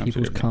ruining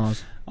people's absolutely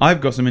cars. I've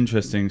got some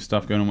interesting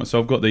stuff going on. So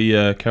I've got the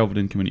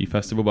Kelvedon Community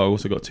Festival, but I've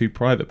also got two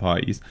private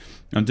parties.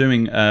 I'm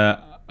doing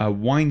a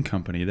wine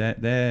company,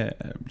 their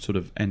sort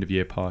of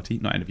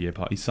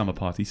summer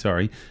party,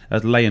 sorry,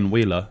 at Lay and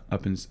Wheeler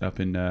up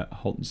in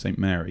Holton St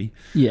Mary.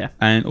 Yeah.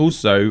 And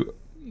also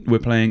we're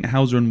playing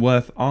Hauser and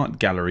Worth Art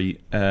Gallery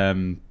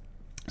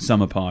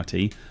summer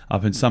party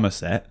up in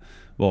Somerset.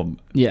 Well,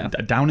 yeah,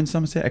 down in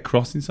Somerset,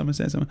 across in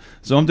Somerset.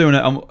 So I'm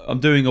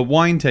doing a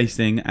wine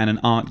tasting and an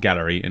art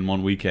gallery in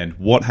one weekend.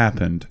 What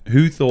happened?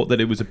 Who thought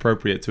that it was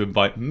appropriate to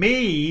invite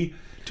me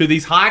to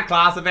these high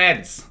class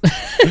events?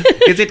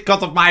 Is it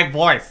because of my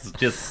voice?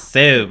 Just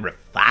so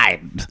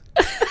refined.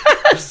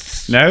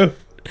 No?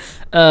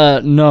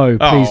 No.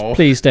 Oh.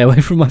 Please stay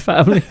away from my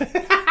family.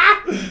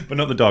 But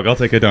not the dog. I'll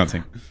take her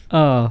dancing.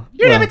 Oh,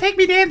 You never take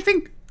me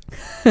dancing.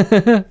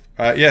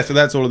 Yeah, so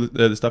that's all of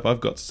the stuff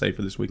I've got to say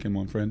for this weekend,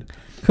 my friend.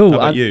 Cool. How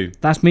about you?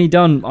 That's me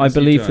done, I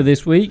believe, done. for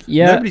this week.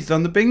 Yeah. Nobody's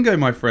done the bingo,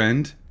 my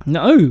friend.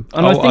 No.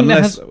 And I think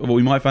Well,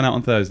 we might find out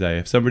on Thursday.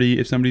 If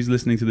somebody's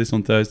listening to this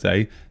on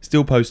Thursday,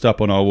 still post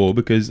up on our wall,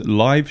 because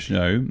live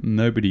show,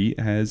 nobody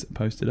has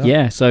posted up.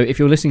 Yeah, so if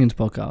you're listening to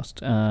the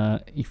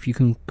podcast, if you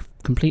can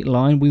complete a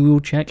line, we will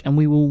check, and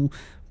we will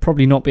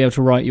probably not be able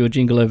to write you a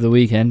jingle over the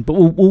weekend, but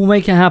we'll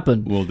make it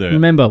happen. We'll do it.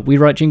 Remember, we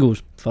write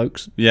jingles,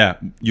 folks. Yeah,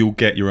 you'll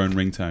get your own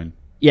ringtone.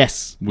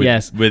 Yes,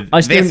 yes. With I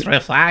still, this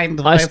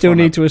refined I voice still on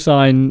need it. to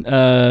assign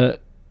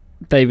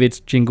David's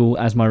jingle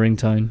as my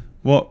ringtone.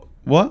 What?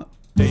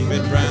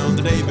 David Brown,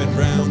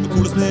 the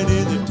coolest man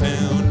in the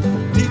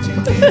town.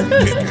 Teaching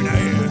kids, kicking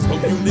ass.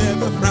 Hope you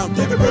never frown.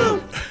 David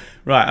Brown.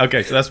 Right,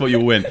 okay, so that's what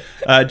you'll win.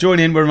 Join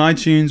in. We're on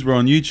iTunes, we're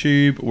on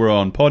YouTube, we're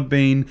on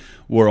Podbean,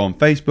 we're on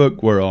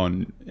Facebook, we're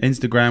on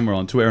Instagram, we're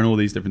on Twitter, and all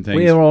these different things.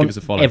 We're on Give us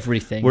a follow.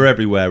 everything. We're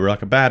everywhere. We're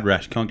like a bad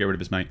rash. Can't get rid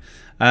of us, mate.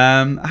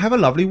 Have a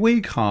lovely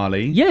week,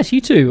 Harley. Yes, you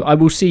too. I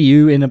will see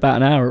you in about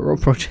an hour at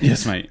Rock Project.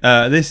 Yes, mate.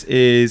 This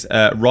is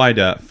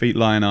Rider, Feet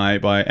Lie and I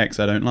by X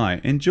I Don't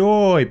Lie.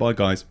 Enjoy. Bye,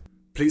 guys.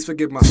 Please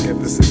forgive my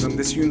skepticism.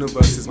 This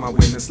universe is my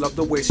witness. Love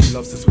the way she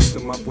loves to twist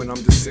them up when I'm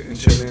just sitting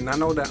chilling. I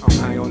know that I'm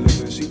high on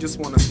living. She just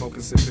wanna smoke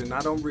and sipping.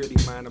 I don't really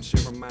mind. I'm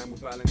sharing mine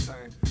with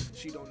Valentine.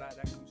 She don't like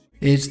that.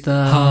 It's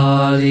the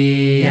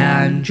Harley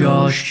and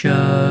Josh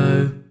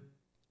Show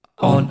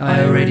on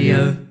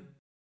iRadio.